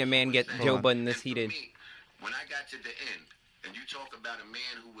a man get Joe Budden this heated. When I got to the end, and you talk about a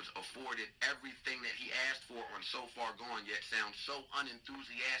man who was afforded everything that he asked for on So Far Gone, yet sounds so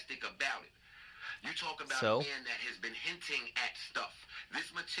unenthusiastic about it. You talk about a man that has been hinting at stuff. This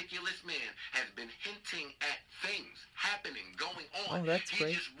meticulous man has been hinting at things happening, going on. Oh, that's he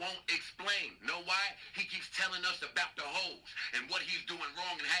great. just won't explain. Know why? He keeps telling us about the hoes and what he's doing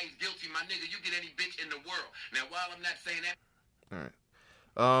wrong and how he's guilty. My nigga, you get any bitch in the world. Now, while I'm not saying that. All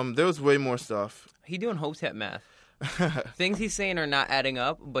right. There was way more stuff. He doing Hotep math. Things he's saying are not adding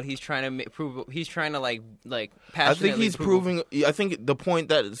up, but he's trying to prove. He's trying to like passionately. I think he's proving. I think the point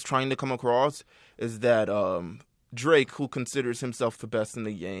that is trying to come across is that Drake, who considers himself the best in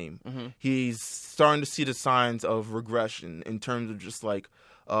the game, he's starting to see the signs of regression in terms of just like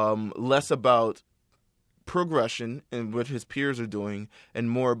less about progression and what his peers are doing,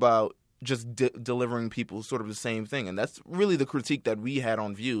 and more about just delivering people sort of the same thing. And that's really the critique that we had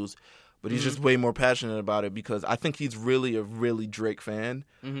on Views. But he's just way more passionate about it because I think he's really a Drake fan.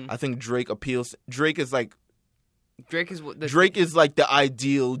 I think Drake appeals. Drake is like the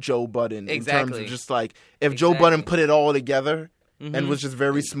ideal Joe Budden in terms of just like if Joe Budden put it all together and was just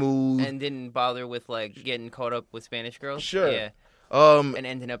very smooth and didn't bother with like getting caught up with Spanish girls. Sure. Yeah. And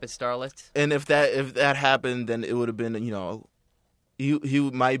ending up as starlets. And if that happened, then it would have been He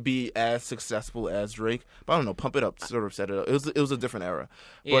might be as successful as Drake, but I don't know. Pump It Up sort of set it up. It was a different era,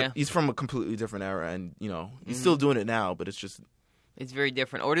 but he's from a completely different era, and he's still doing it now. But it's very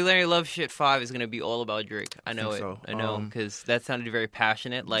different. Ordinary Love Shit 5 is gonna be all about Drake. I know it. So. I know because that sounded very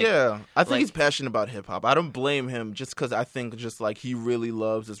passionate. Like I think he's passionate about hip hop. I don't blame him just because I think just like he really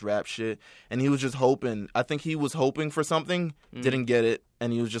loves this rap shit, and he was just hoping. I think he was hoping for something, didn't get it,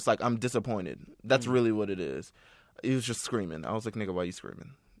 and he was just like, I'm disappointed. That's really what it is. He was just screaming. I was like, nigga, why you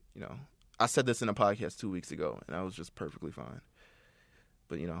screaming? I said this in a podcast 2 weeks ago, and I was just perfectly fine.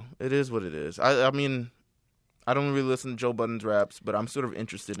 But, it is what it is. I mean, I don't really listen to Joe Budden's raps, but I'm sort of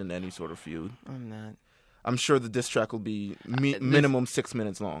interested in any sort of feud. I'm not. I'm sure the diss track will be minimum 6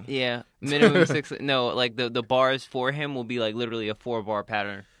 minutes long. Yeah, minimum 6. No, like the bars for him will be like literally a 4-bar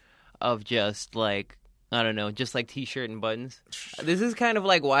pattern of just like, I don't know, just like T-shirt and buttons. This is kind of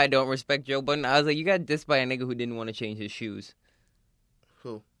like why I don't respect Joe Budden. I was like, you got dissed by a nigga who didn't want to change his shoes.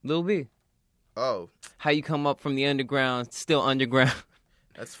 Who? Lil B. Oh. How you come up from the underground, still underground.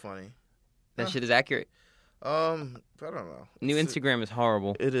 That's funny. That shit is accurate. I don't know. New Instagram is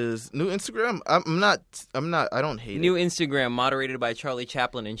horrible. It is new Instagram. I'm not. I don't hate New it. Instagram moderated by Charlie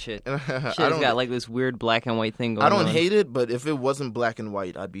Chaplin and shit. I Shit's don't. got like this weird black and white thing going I on. don't hate it, but if it wasn't black and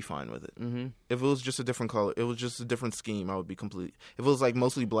white, I'd be fine with it. Mm-hmm. If it was just a different color, it was just a different scheme, I would be complete. If it was like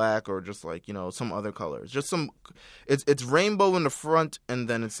mostly black or just like some other colors, just some. It's rainbow in the front and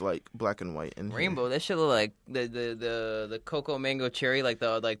then it's like black and white. In Rainbow. That shit look like the cocoa mango cherry, like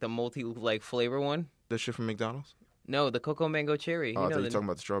the multi like flavor one. The shit from McDonald's. No, the cocoa mango cherry. Oh, I thought you were the... talking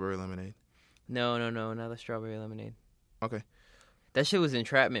about the strawberry lemonade. No, not the strawberry lemonade. Okay. That shit was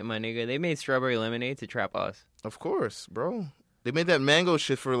entrapment, my nigga. They made strawberry lemonade to trap us. Of course, bro. They made that mango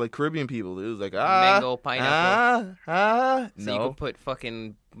shit for like Caribbean people. It was like Mango, pineapple. So You no. can put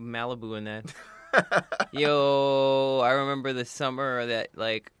fucking Malibu in that. Yo, I remember the summer that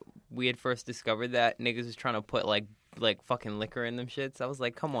like we had first discovered that niggas was trying to put like fucking liquor in them shits. I was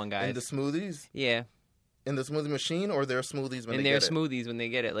like, come on, guys. In the smoothies? Yeah. In the smoothie machine or their smoothies when they get it? In their smoothies when they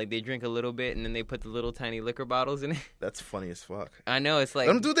get it. Like they drink a little bit and then they put the little tiny liquor bottles in it. That's funny as fuck. I know, it's like...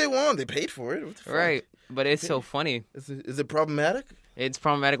 Let them do what they want. They paid for it. What the fuck? Right. But it's so funny. Is it problematic? It's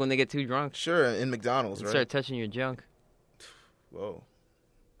problematic when they get too drunk. Sure, in McDonald's, And right? start touching your junk. Whoa.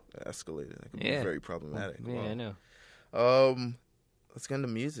 That escalated. That could Yeah. be very problematic. Yeah, Wow. I know. Let's get into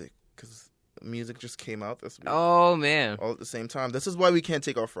music, because music just came out this week. Oh, man. All at the same time. This is why we can't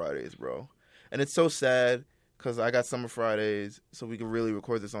take our Fridays, bro. And it's so sad, because I got summer Fridays, so we can really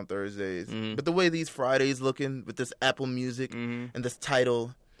record this on Thursdays. Mhm. But the way these Fridays looking, with this Apple Music, Mhm. and this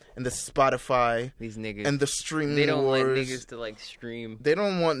Tidal, and this Spotify, These niggas. and the streaming they don't wars. let niggas to, like, stream. They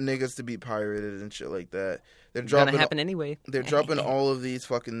don't want niggas to be pirated and shit like that. They're It's gonna dropping. happen anyway. They're dropping all of these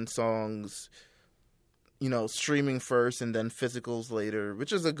fucking songs, streaming first and then physicals later,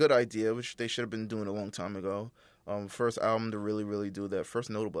 which is a good idea, which they should have been doing a long time ago. First album to really, really do that, first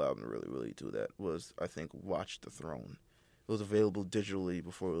notable album to really, really do that was, I think, Watch the Throne. It was available digitally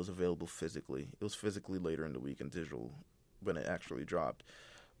before it was available physically. It was physically later in the week and digital when it actually dropped.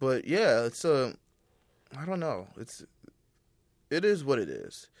 But yeah, it's I don't know. It is what it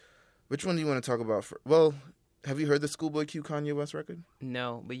is. Which one do you want to talk about? Well, have you heard the Schoolboy Q Kanye West record?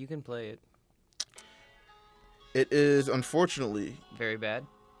 No, but you can play it. It is, unfortunately, Very bad.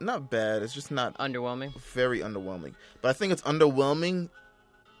 not bad. It's just not Underwhelming. very underwhelming. But I think it's underwhelming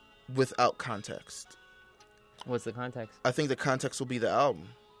without context. What's the context? I think the context will be the album.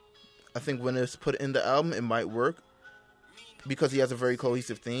 I think when it's put in the album, it might work because he has a very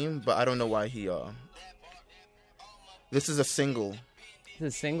cohesive theme, but I don't know why he... This is a single.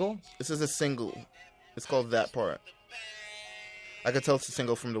 Is it single? This is a single. It's called That Part. I can tell it's a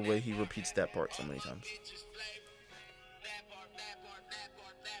single from the way he repeats that part so many times.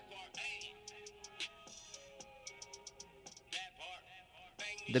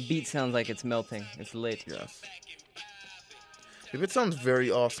 The beat sounds like it's melting. It's lit. Yes. If it sounds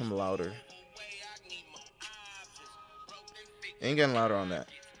very awesome louder. Ain't getting louder on that.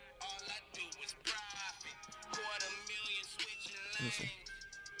 Listen.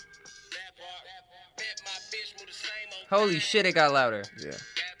 Holy shit, it got louder. Yeah.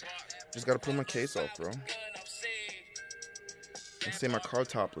 Just gotta pull my case off, bro. And say my car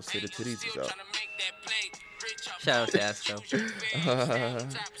topless, say the titties is out. Shout out to Astro.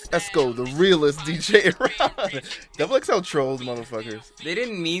 Esco, the realest DJ around. Double XL trolls, motherfuckers. They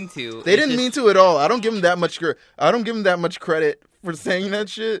didn't mean to. They didn't mean to at all. I don't give them that much credit for saying that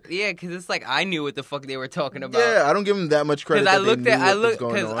shit. Yeah, because it's like I knew what the fuck they were talking about. Yeah, I don't give them that much credit.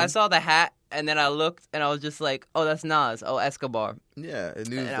 Because I saw the hat and then I looked and I was just like, oh, that's Nas. Oh, Escobar. Yeah, and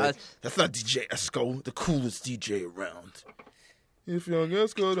And like, that's not DJ Esco, the coolest DJ around. If young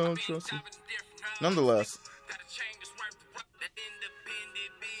Esco don't trust him. Nonetheless.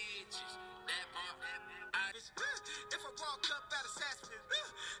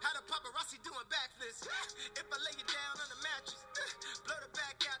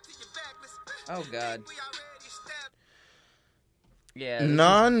 Oh, God. Yeah.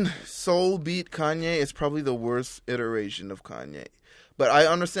 Non-soul beat Kanye is probably the worst iteration of Kanye. But I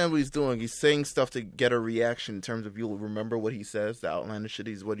understand what he's doing. He's saying stuff to get a reaction in terms of you'll remember what he says, the outlandish shit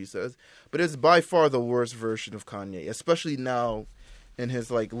is what he says. But it's by far the worst version of Kanye, especially now in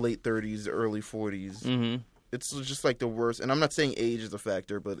his like late 30s, early 40s. Mm-hmm. It's just like the worst. And I'm not saying age is a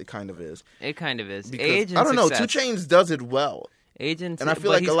factor, but it kind of is. It kind of is. Because, Age and I don't know, success. 2 Chainz does it well. Age and I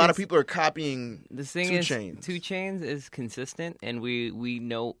feel like a lot of people are copying The thing 2 is, Chainz. 2 Chainz is consistent, and we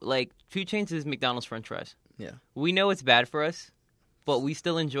know, like, 2 Chainz is McDonald's French fries. Yeah. We know it's bad for us, but we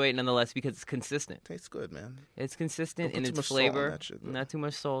still enjoy it nonetheless because it's consistent. Tastes good, man. It's consistent Don't in put too its much salt on flavor, that shit, though. not too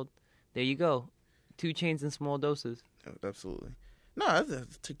much salt. There you go. 2 Chainz in small doses. Absolutely. Nah, I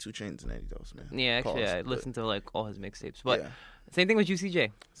take 2 Chainz and Eddie Dose, man. Yeah, actually, Pause, I but- listened to like all his mixtapes, but yeah. same thing with Juicy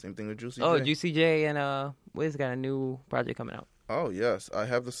J. Same thing with Juicy Oh, J. Juicy J and Wiz got a new project coming out. Oh, yes. I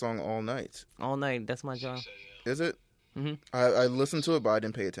have the song All Night. All night. That's my genre. Is it? Mhm. I listened to it, but I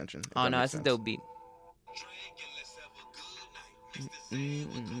didn't pay attention. if Oh that no, makes it's a sense. dope beat.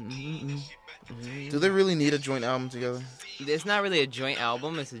 Do they really need a joint album together? It's not really a joint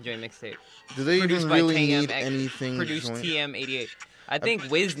album. It's a joint mixtape. Do they Produced even by really TM, need anything Produced joint? TM88. I think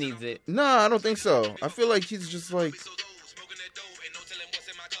Wiz needs it. No, I don't think so. I feel like he's just like...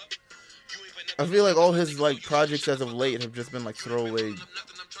 I feel like all his like projects as of late have just been like throwaway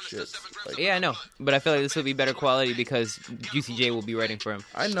shits. Like, Yeah, I know, but I feel like this will be better quality because Juicy J will be writing for him.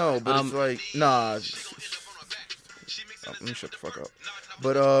 I know, but it's like... Nah. Let me shut the fuck up.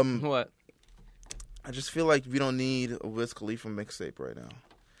 But, What? I just feel like we don't need a Wiz Khalifa mixtape right now.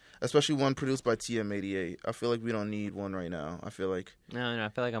 Especially one produced by TM88. I feel like we don't need one right now. I feel like No, I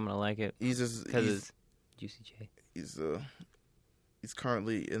feel like I'm gonna like it he's just because it's Juicy J. he's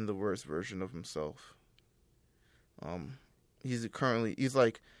currently in the worst version of himself. He's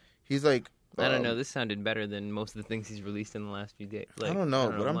like I don't know. This sounded better than most of the things he's released in the last few days. Like, I don't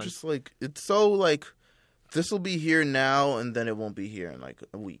know, but I'm months. just like, it's so like, this will be here now and then it won't be here in like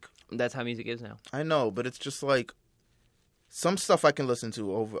a week. That's how music is now. I know, but it's just like some stuff I can listen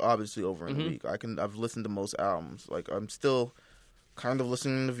to over in a week. I've listened to most albums. Like I'm still kind of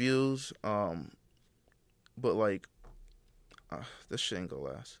listening to Views, but like this shit ain't gonna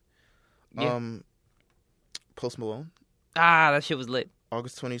last. Yeah. Post Malone, That shit was lit.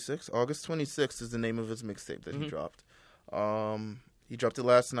 August 26th. August 26th is the name of his mixtape that he dropped. He dropped it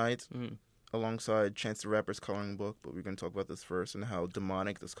last night. Alongside Chance the Rapper's coloring book, but we're going to talk about this first and how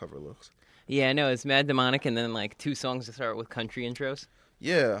demonic this cover looks. Yeah, I know. It's mad demonic, and then like 2 songs to start with country intros.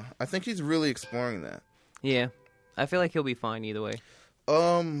 Yeah, I think he's really exploring that. Yeah, I feel like he'll be fine either way.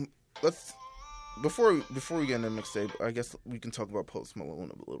 Let's before we get into the mixtape, I guess we can talk about Post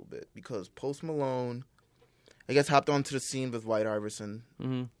Malone a little bit because Post Malone, I guess, hopped onto the scene with White Iverson.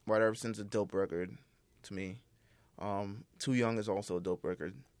 Mm-hmm. White Iverson's a dope record to me. Too Young is also a dope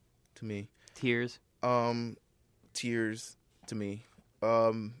record to me. Tears. Tears to me.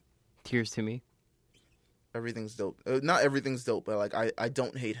 Tears to me. Everything's dope. Not everything's dope, but like I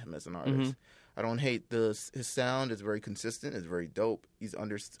don't hate him as an artist. I don't hate his sound. It's very consistent. It's very dope.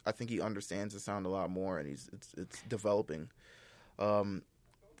 I think he understands the sound a lot more, and it's developing.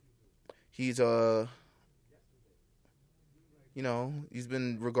 He's he's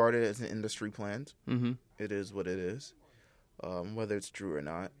been regarded as an industry plant. Mm-hmm. It is what it is. Whether it's true or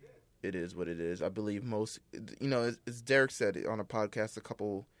not, it is what it is. I believe most, as Derek said on a podcast a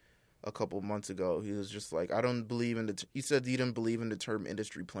couple months ago, he was just like, I don't believe in he said he didn't believe in the term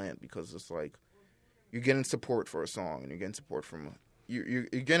industry plant because it's like, you're getting support for a song and you're getting support from, you're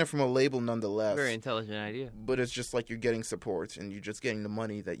getting it from a label nonetheless. Very intelligent idea. But it's just like you're getting support and you're just getting the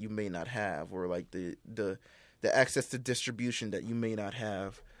money that you may not have or like the access to distribution that you may not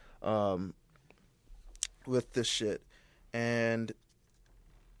have with this shit. And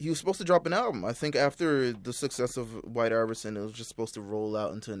he was supposed to drop an album. I think after the success of White Iverson, it was just supposed to roll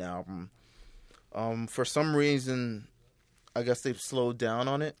out into an album. For some reason, I guess they've slowed down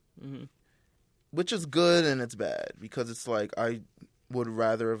on it, which is good and it's bad because it's like I would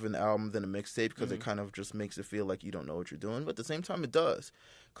rather have an album than a mixtape because it kind of just makes it feel like you don't know what you're doing. But at the same time, it does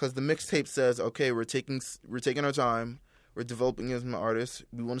because the mixtape says, okay, we're taking our time. We're developing as an artist.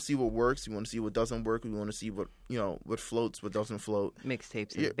 We want to see what works. We want to see what doesn't work. We want to see what floats, what doesn't float.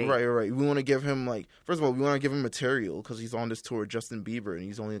 Mixtapes. Yeah, right. We want to give him first of all, we want to give him material because he's on this tour with Justin Bieber and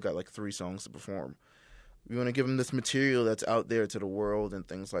he's only got like 3 songs to perform. We want to give him this material that's out there to the world and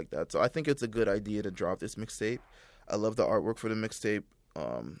things like that. So I think it's a good idea to drop this mixtape. I love the artwork for the mixtape.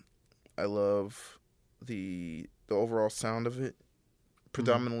 I love the overall sound of it.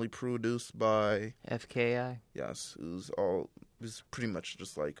 Predominantly produced by FKI. Yes, who's pretty much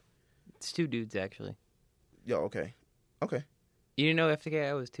just like It's 2 dudes actually. Yeah, okay. You didn't know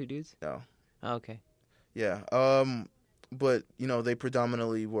FKI was 2 dudes? No. Oh, okay. Yeah. But they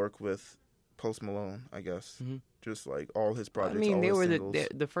predominantly work with Post Malone, I guess. Just like all his projects. I mean, all they his were singles.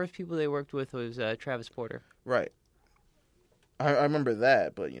 the first people they worked with was Travis Porter. Right. I remember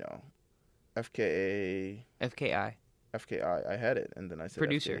that, but FKI, I had it, and then I said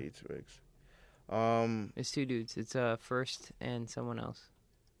Producer. FKA Twigs. It's 2 dudes. It's First and someone else.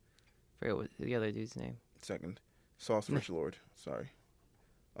 Forget what the other dude's name. Second, Sauce Rich Lord. Sorry.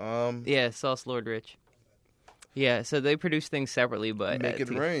 Yeah, Sauce Lord Rich. Yeah, so they produce things separately, but Make It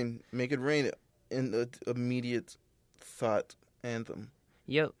Rain in the immediate thought anthem.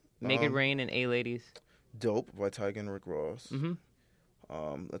 Yep, Make It Rain and A Ladies. Dope by Tyga and Rick Ross.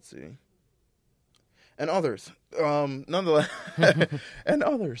 Let's see. And others. Nonetheless. And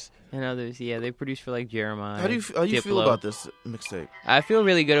others. And others, yeah, they produce for like Jeremiah. How do you feel Diplo. about this mixtape? I feel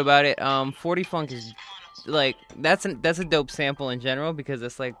really good about it. 40 Funk is like that's a dope sample in general because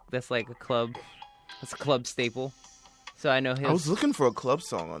that's like a club staple. So I know I was looking for a club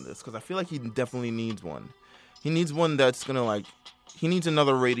song on this because I feel like he definitely needs one. He needs one that's gonna like. He needs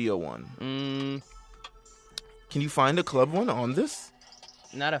another radio one. Can you find a club one on this?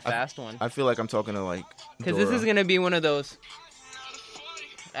 Not a fast one. I feel like I'm talking to like. Because this is gonna be one of those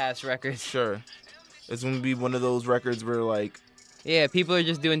ass records. Sure, it's gonna be one of those records where like. Yeah, people are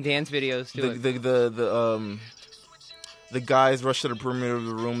just doing dance videos to it. The guys rush to the perimeter of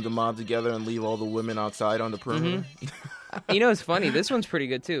the room to mob together and leave all the women outside on the perimeter. You know, it's funny. This one's pretty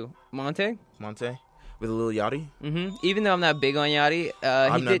good too. Monte with a little Yachty. Even though I'm not big on Yachty,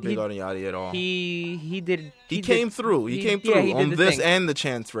 I'm not big on Yachty at all. He came through. He came through he on did the this thing. and the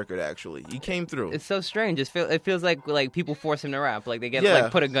Chance record. Actually, he came through. It's so strange. It feels like people force him to rap. Like they get Yeah.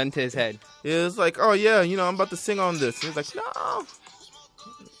 like put a gun to his head. It's like, oh yeah, I'm about to sing on this. And he's like, no,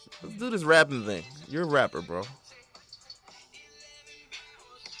 let's do this rapping thing. You're a rapper, bro.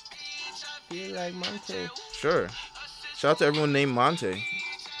 Feel like Monte. Sure. Shout out to everyone named Monte.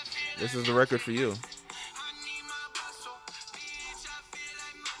 This is the record for you.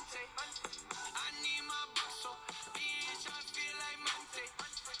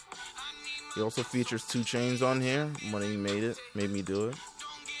 He also features 2 Chainz on here when he made me do it.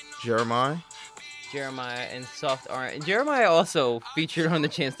 Jeremiah And Soft R. Jeremiah also featured on the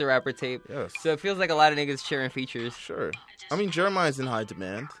Chance the Rapper tape. Yes. So it feels like a lot of niggas sharing features. Sure. I mean, Jeremiah's in high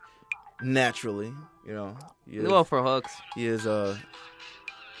demand. Naturally, He is, Well, for hooks. he is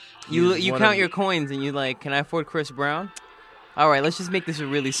You one count of- your coins and you like, can I afford Chris Brown? All right, let's just make this a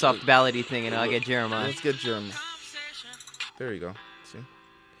really soft ballady thing and I'll get Jeremiah. Let's get Jeremiah. There you go. See?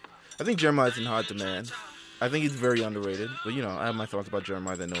 I think Jeremiah's in hot demand. I think he's very underrated. But, I have my thoughts about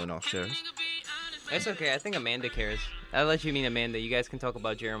Jeremiah that no one else shares. It's okay. I think Amanda cares. I'll let you mean Amanda. You guys can talk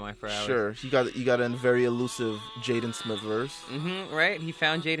about Jeremiah for hours. Sure. You got a very elusive Jaden Smith verse. Right? He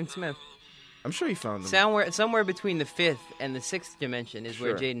found Jaden Smith. I'm sure he found him. Somewhere between the 5th and the 6th dimension is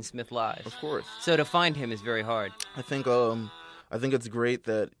where Sure. Jaden Smith lies. Of course. So to find him is very hard. I think it's great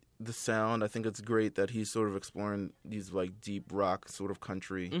that the sound, I think it's great that he's sort of exploring these like deep rock sort of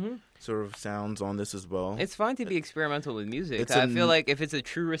country sort of sounds on this as well. It's fine to be experimental with music. It's I feel like if it's a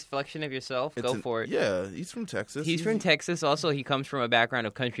true reflection of yourself, go for it. Yeah, he's from Texas. He's from Texas. Also, he comes from a background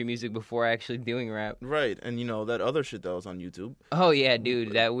of country music before actually doing rap. Right, and that other shit that was on YouTube. Oh yeah,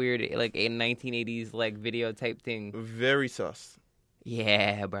 dude, that weird like 1980s like video type thing. Very sus.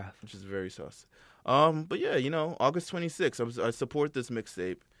 Yeah, bro. Which is very sus. But yeah, August 26th, I support this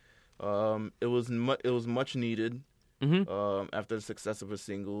mixtape. It was much needed. After the success of his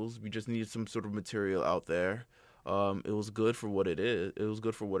singles, we just needed some sort of material out there. It was good for what it is. It was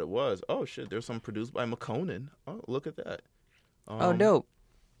good for what it was. Oh shit, there's some produced by McConan. Oh, look at that. Oh, dope.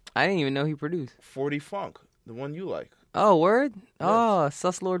 I didn't even know he produced. 40 Funk, the one you like. Oh, word? Yes. Oh,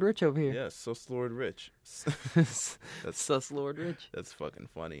 Sus Lord Rich over here. Yes, Sus Lord Rich. Sus Lord Rich. That's fucking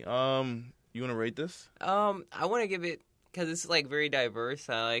funny. You want to rate this? I want to give it, because it's like very diverse.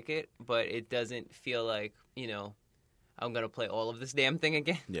 I like it, but it doesn't feel like, I'm going to play all of this damn thing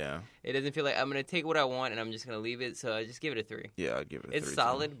again. Yeah. It doesn't feel like I'm going to take what I want and I'm just going to leave it. So I just give it a 3. Yeah, I'll give it a 3. It's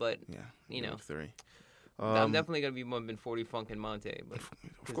solid, but, give it a 3. I'm definitely going to be more than 40 Funk and Monte. But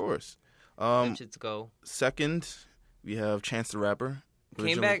of course. That shit's go. Second, we have Chance the Rapper.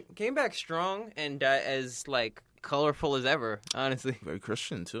 Came back strong and as, like, colorful as ever, honestly. Very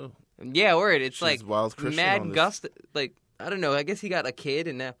Christian, too. Yeah, word. It's She's like wild Christian mad gust. Like, I don't know. I guess he got a kid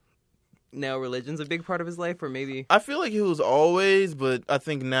and now religion's a big part of his life, or maybe. I feel like he was always, but I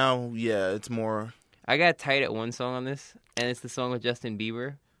think now, yeah, it's more. I got tight at one song on this, and it's the song with Justin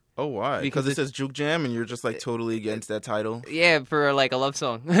Bieber. Oh, why? Because it says Juke Jam, and you're just like totally against that title. Yeah, for like a love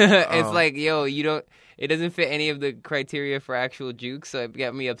song. It's like, yo, it doesn't fit any of the criteria for actual Juke, so it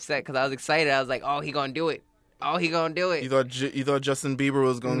got me upset because I was excited. I was like, oh, he gonna do it. Oh, he gonna do it. You thought Justin Bieber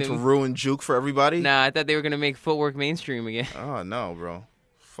was going to ruin Juke for everybody? Nah, I thought they were gonna make footwork mainstream again. Oh no, bro,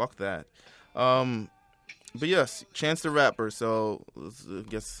 fuck that. But yes, Chance the Rapper. So let's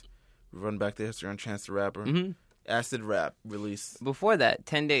guess run back the history on Chance the Rapper. Acid Rap released before that.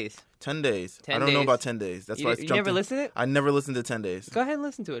 10 days. 10 days. 10 I don't days. know about 10 days. That's why I You never listened to it? I never listened to 10 days. Go ahead and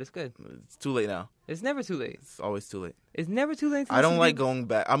listen to it. It's good. It's too late now. It's never too late. It's always too late. It's never too late. I don't like going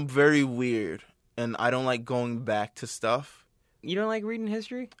back. I'm very weird, and I don't like going back to stuff. You don't like reading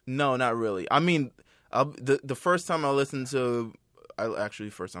history? No, not really. I mean, the first time I listened to,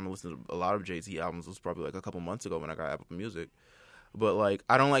 first time I listened to a lot of Jay-Z albums was probably like a couple months ago when I got Apple Music. But like,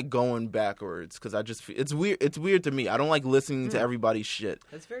 I don't like going backwards because I just it's weird. It's weird to me. I don't like listening to everybody's shit.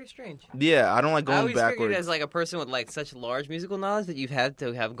 That's very strange. Yeah, I don't like I going always backwards. figured as like a person with like such large musical knowledge that you've had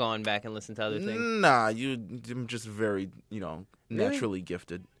to have gone back and listened to other things. Nah, I'm just very, Really? naturally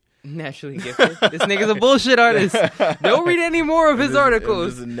gifted. Naturally gifted. This nigga's a bullshit artist. Don't read any more of his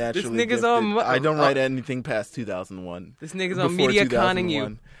articles. I'm just naturally This nigga's gifted. on. I don't write anything past 2001. This nigga's on Before media conning you.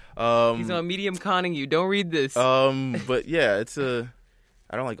 2001. He's on Medium conning you. Don't read this. But yeah,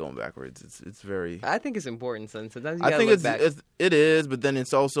 I don't like going backwards. It's very. I think it's important, son. Sometimes you I gotta think look back. it is, but then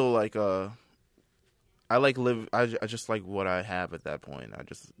it's also like I like live. I just like what I have at that point.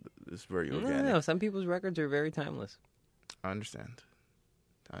 It's very organic. No, some people's records are very timeless. I understand.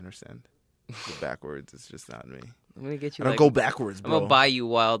 Go backwards. It's just not me. I'm gonna get you. I don't like, go backwards, I'm bro. gonna buy you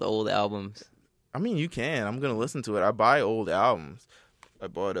wild old albums. I mean, you can. I'm gonna listen to it. I buy old albums. I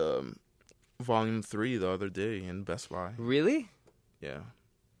bought Volume 3 the other day in Best Buy. Really? Yeah,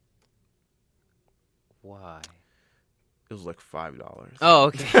 Why? it was like $5. Oh,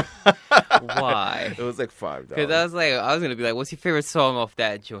 okay. Why? It was like $5. Because I was gonna be like, what's your favorite song off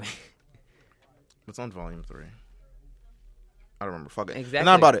that joint? It's on Volume 3. I don't remember. Fuck it. Exactly.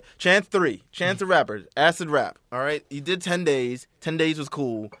 Not about it. Chance the Rapper. Acid Rap. All right? He did 10 days. 10 days was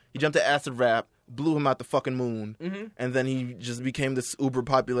cool. He jumped to Acid Rap, blew him out the fucking moon, and then he just became this uber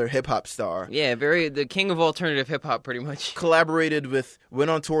popular hip-hop star. Yeah, the king of alternative hip hop, pretty much.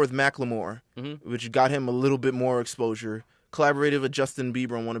 Went on tour with Macklemore, which got him a little bit more exposure. Collaborated with Justin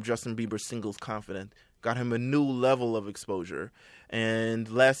Bieber on one of Justin Bieber's singles, Confident. Got him a new level of exposure. And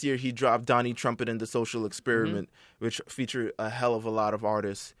last year he dropped Donnie Trumpet and the Social Experiment, which featured a hell of a lot of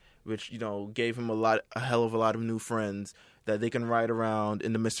artists, which, gave him a hell of a lot of new friends that they can ride around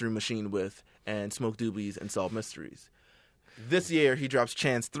in the Mystery Machine with and smoke doobies and solve mysteries. This year he drops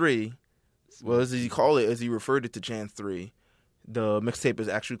Chance 3. Well, as he referred it to Chance 3, the mixtape is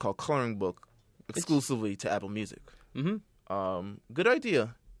actually called Coloring Book, exclusively to Apple Music. Good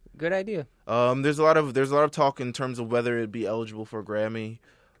idea. Good idea. There's a lot of talk in terms of whether it'd be eligible for a Grammy,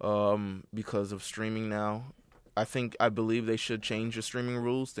 because of streaming now. I believe they should change the streaming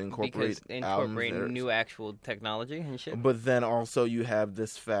rules to incorporate new actual technology and shit. But then also you have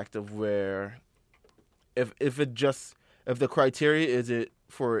this fact of where, if the criteria is it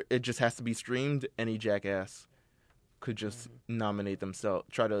just has to be streamed, any jackass could just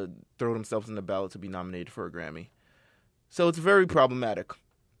try to throw themselves in the ballot to be nominated for a Grammy. So it's very problematic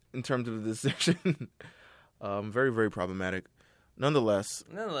in terms of the decision. Very, very problematic. Nonetheless,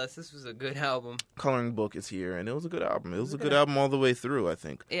 this was a good album. Coloring Book is here, and it was a good album. It was a good album all the way through, I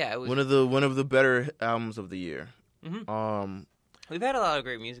think. Yeah, it was one of the better albums of the year. We've had a lot of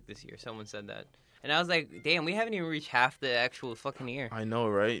great music this year. Someone said that, and I was like, "Damn, we haven't even reached half the actual fucking year." I know,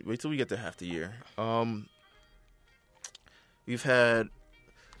 right? Wait till we get to half the year. We've had.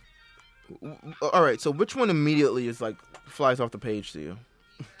 All right, so which one immediately is like flies off the page to you?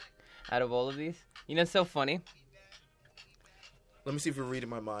 Out of all of these, it's so funny. Let me see if you're reading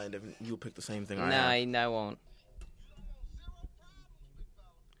my mind and you'll pick the same thing I have. Nah, I won't.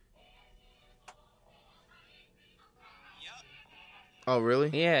 Oh, really?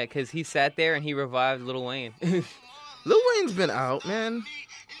 Yeah, because he sat there and he revived Lil Wayne. Lil Wayne's been out, man.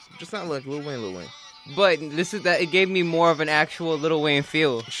 Just not like Lil Wayne. But it gave me more of an actual Lil Wayne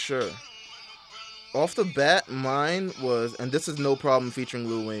feel. Sure. Off the bat, mine was, and this is No Problem featuring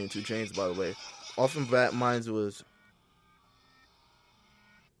Lil Wayne, 2 Chainz, by the way. Off the bat, mine was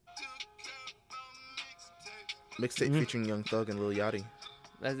mixtape featuring Young Thug and Lil Yachty.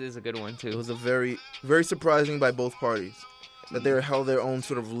 That is a good one, too. It was a very, very surprising by both parties that they held their own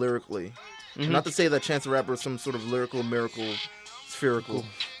sort of lyrically. Not to say that Chance the Rapper is some sort of lyrical miracle, spherical,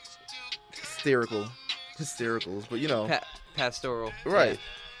 hystericals, but pastoral. Right.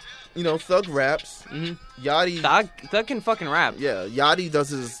 Thug raps. Yachty. Thug can fucking rap. Yeah, Yachty does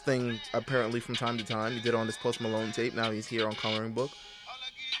his thing apparently from time to time. He did on this Post Malone tape. Now he's here on Coloring Book.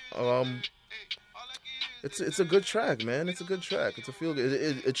 It's a good track, man. It's a good track. It's a feel good.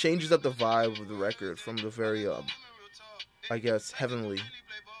 It changes up the vibe of the record from the very, I guess, heavenly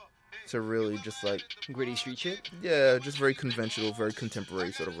to really just like gritty street shit. Yeah, just very conventional, very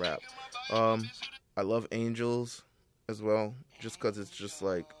contemporary sort of rap. I love Angels as well, just because it's just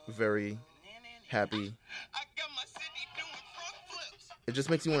like very happy. It just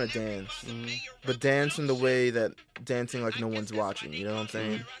makes you want to dance, but dance in the way that dancing like no one's watching. You know what I'm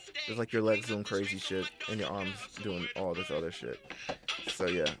saying? It's like your legs doing crazy shit and your arms doing all this other shit. So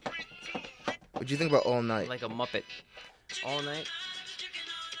yeah. What do you think about All Night? Like a Muppet. All Night.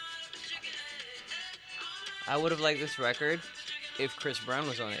 I would have liked this record if Chris Brown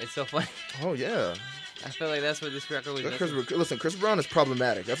was on it. It's so funny. Oh yeah. I feel like that's what this record was missing. Listen, Chris Brown is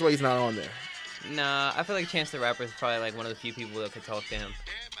problematic. That's why he's not on there. Nah, I feel like Chance the Rapper is probably like one of the few people that could talk to him.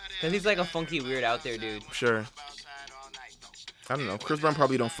 Because he's like a funky, weird, out there dude. Sure. I don't know. Chris Brown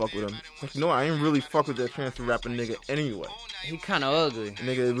probably don't fuck with him. Like, no, I ain't really fuck with that Chance the Rapper nigga anyway. He kind of ugly.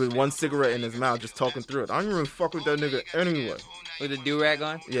 Nigga with one cigarette in his mouth just talking through it. I don't even fuck with that nigga anyway. With a do-rag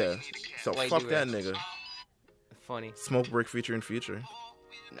on? Yeah. So White fuck do-rag. that nigga. Funny. Smoke Break featuring Future.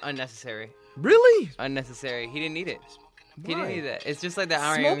 Unnecessary. Really? Unnecessary. He didn't need it. He Why? didn't need that. It's just like the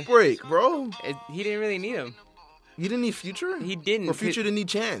Iron Smoke Break, bro. He didn't really need him. You didn't need Future? He didn't. Or Future didn't need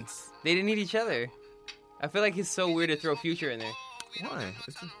Chance? They didn't need each other. I feel like it's so weird to throw Future in there. Why?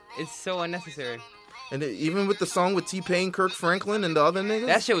 It's so unnecessary. And even with the song with T-Pain, Kirk Franklin, and the other niggas?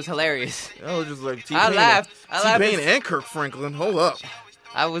 That shit was hilarious. I was just like, I laughed. T-Pain and Kirk Franklin, hold up.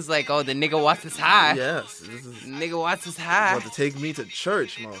 I was like, oh, the nigga Watts is high. Yes. This is Nigga Watts is high. about to take me to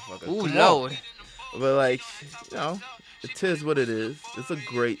church, motherfucker. Ooh, Come Lord. on. But, like, you know, it is what it is. It's a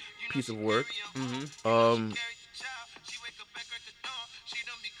great piece of work. Mm-hmm.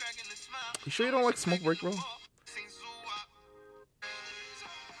 You sure you don't like Smoke Break, bro?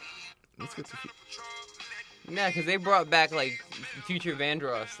 Let's get to Nah, because they brought back, like, Future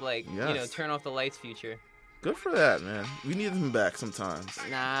Vandross. Like, you know, Yes. turn off the lights, Future. Good for that, man. We need him back sometimes.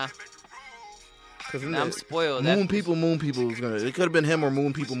 Nah, Cause I'm spoiled. Moon People was gonna. It could have been him or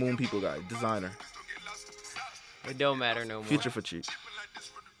Moon People guy, designer. It don't matter no more. Future for cheap.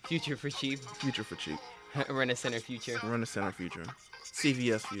 Future for cheap. Future for cheap. Rent-A-Center Future. Rent-A-Center Future.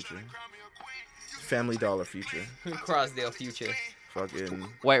 CVS Future. Family Dollar Future. Crossdale Future. Fucking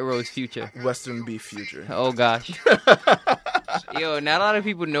White Rose Future. Western Beef Future. Oh, gosh. Yo, not a lot of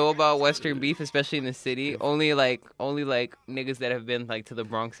people know about Western beef, especially in the city. Only like niggas that have been like to the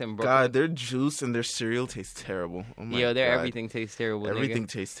Bronx and Brooklyn. God, their juice and their cereal tastes terrible. Oh my Yo, God. everything tastes terrible. Everything nigga.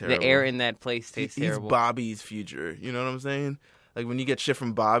 tastes terrible. The air in that place tastes He's terrible. Bobby's Future. You know what I'm saying? Like when you get shit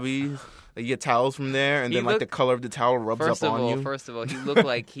from Bobby's, like you get towels from there, and He then like the looked- color of the towel rubs up on you. First of all, he looked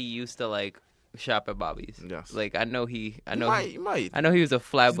like he used to like shop at Bobby's. Yes. Like I know he You might. I know he was a He's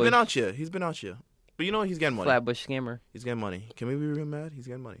Flatbush been out here. But you know what? He's getting money. Flatbush scammer. He's getting money. Can we be real mad? He's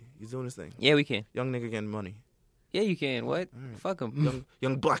getting money. He's doing his thing. Yeah, we can. Young nigga getting money. Yeah, you can. What? Right. Fuck him.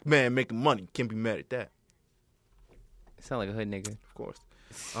 Young black man making money. Can't be mad at that. Sound like a hood nigga. Of course.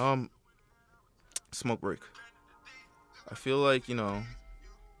 Smoke Break. I feel like, you know,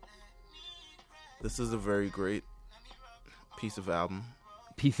 this is a very great piece of album.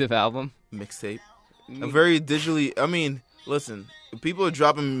 Piece of album. Mixtape. A very digitally, I mean, listen, if people are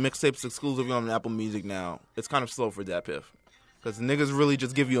dropping mixtapes exclusively on Apple Music now, it's kind of slow for that piff. Because niggas really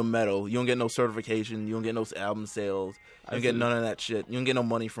just give you a medal. You don't get no certification. You don't get no album sales. You don't get none of that shit. You don't get no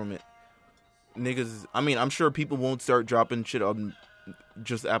money from it. Niggas, I mean, I'm sure people won't start dropping shit on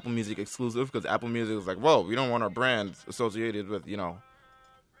just Apple Music exclusive because Apple Music is like, whoa, we don't want our brand associated with, you know,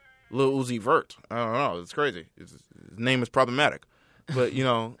 Lil Uzi Vert. I don't know. It's crazy. His name is problematic. But, you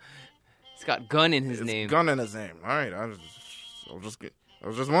know. It's got gun in his It's name. gun in his name. All right. I was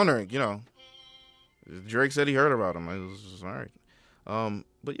just wondering, you know. Drake said he heard about him. I was just, all right.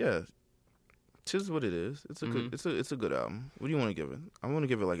 But yeah, tis what it is. It's a good. It's a good album. What do you want to give it? I want to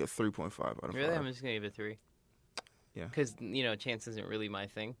give it like a 3.5 out of 5. Really, I'm just gonna give it 3. Yeah. Because you know, Chance isn't really my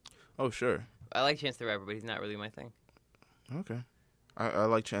thing. Oh sure. I like Chance the Rapper, but he's not really my thing. Okay. I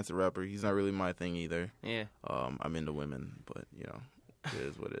like Chance the Rapper. He's not really my thing either. Yeah. I'm into women, but you know, it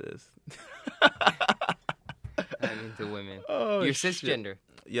is what it is. I'm into women. Oh, You're shit. cisgender.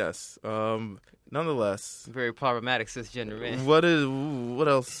 Yes. Nonetheless. Very problematic cisgender man. What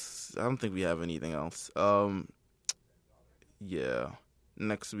else? I don't think we have anything else. Yeah.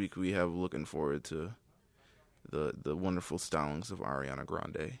 Next week we have looking forward to the wonderful stylings of Ariana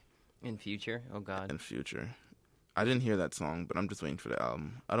Grande In Future, oh god. and Future. I didn't hear that song, but I'm just waiting for the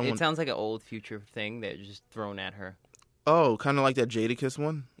album. I don't It want. sounds like an old Future thing that just thrown at her. Oh, kind of like that Jadakiss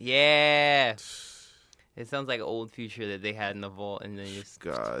one. Yeah. It sounds like an old Future that they had in the vault, and then just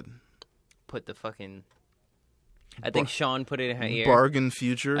God. put the fucking. I think Sean put it in her ear. Bargain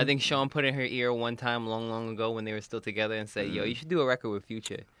Future. I think Sean put it in her ear one time long ago when they were still together and said, "Yo, you should do a record with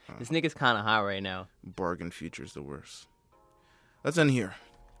Future. This nigga's kind of hot right now." Bargain Future's the worst. Let's end here.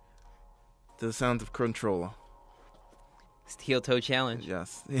 To the sound of Controller. Steel toe challenge.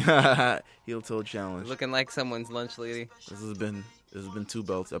 Yes. Heel toe challenge. Looking like someone's lunch lady. This has been Two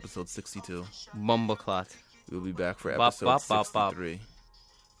Belts, episode 62. Bumbleclot. We'll be back for Bop, episode bop, bop, bop. 63.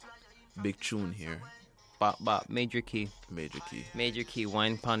 Big tune here. Bop bop. Major key. Major key. Major key.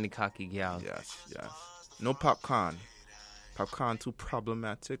 Wine pandikaki gal. Yes. No popcorn. Popcorn too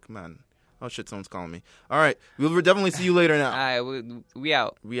problematic, man. Oh shit, someone's calling me. All right, we'll definitely see you later now. All right, we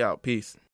out. We out. Peace.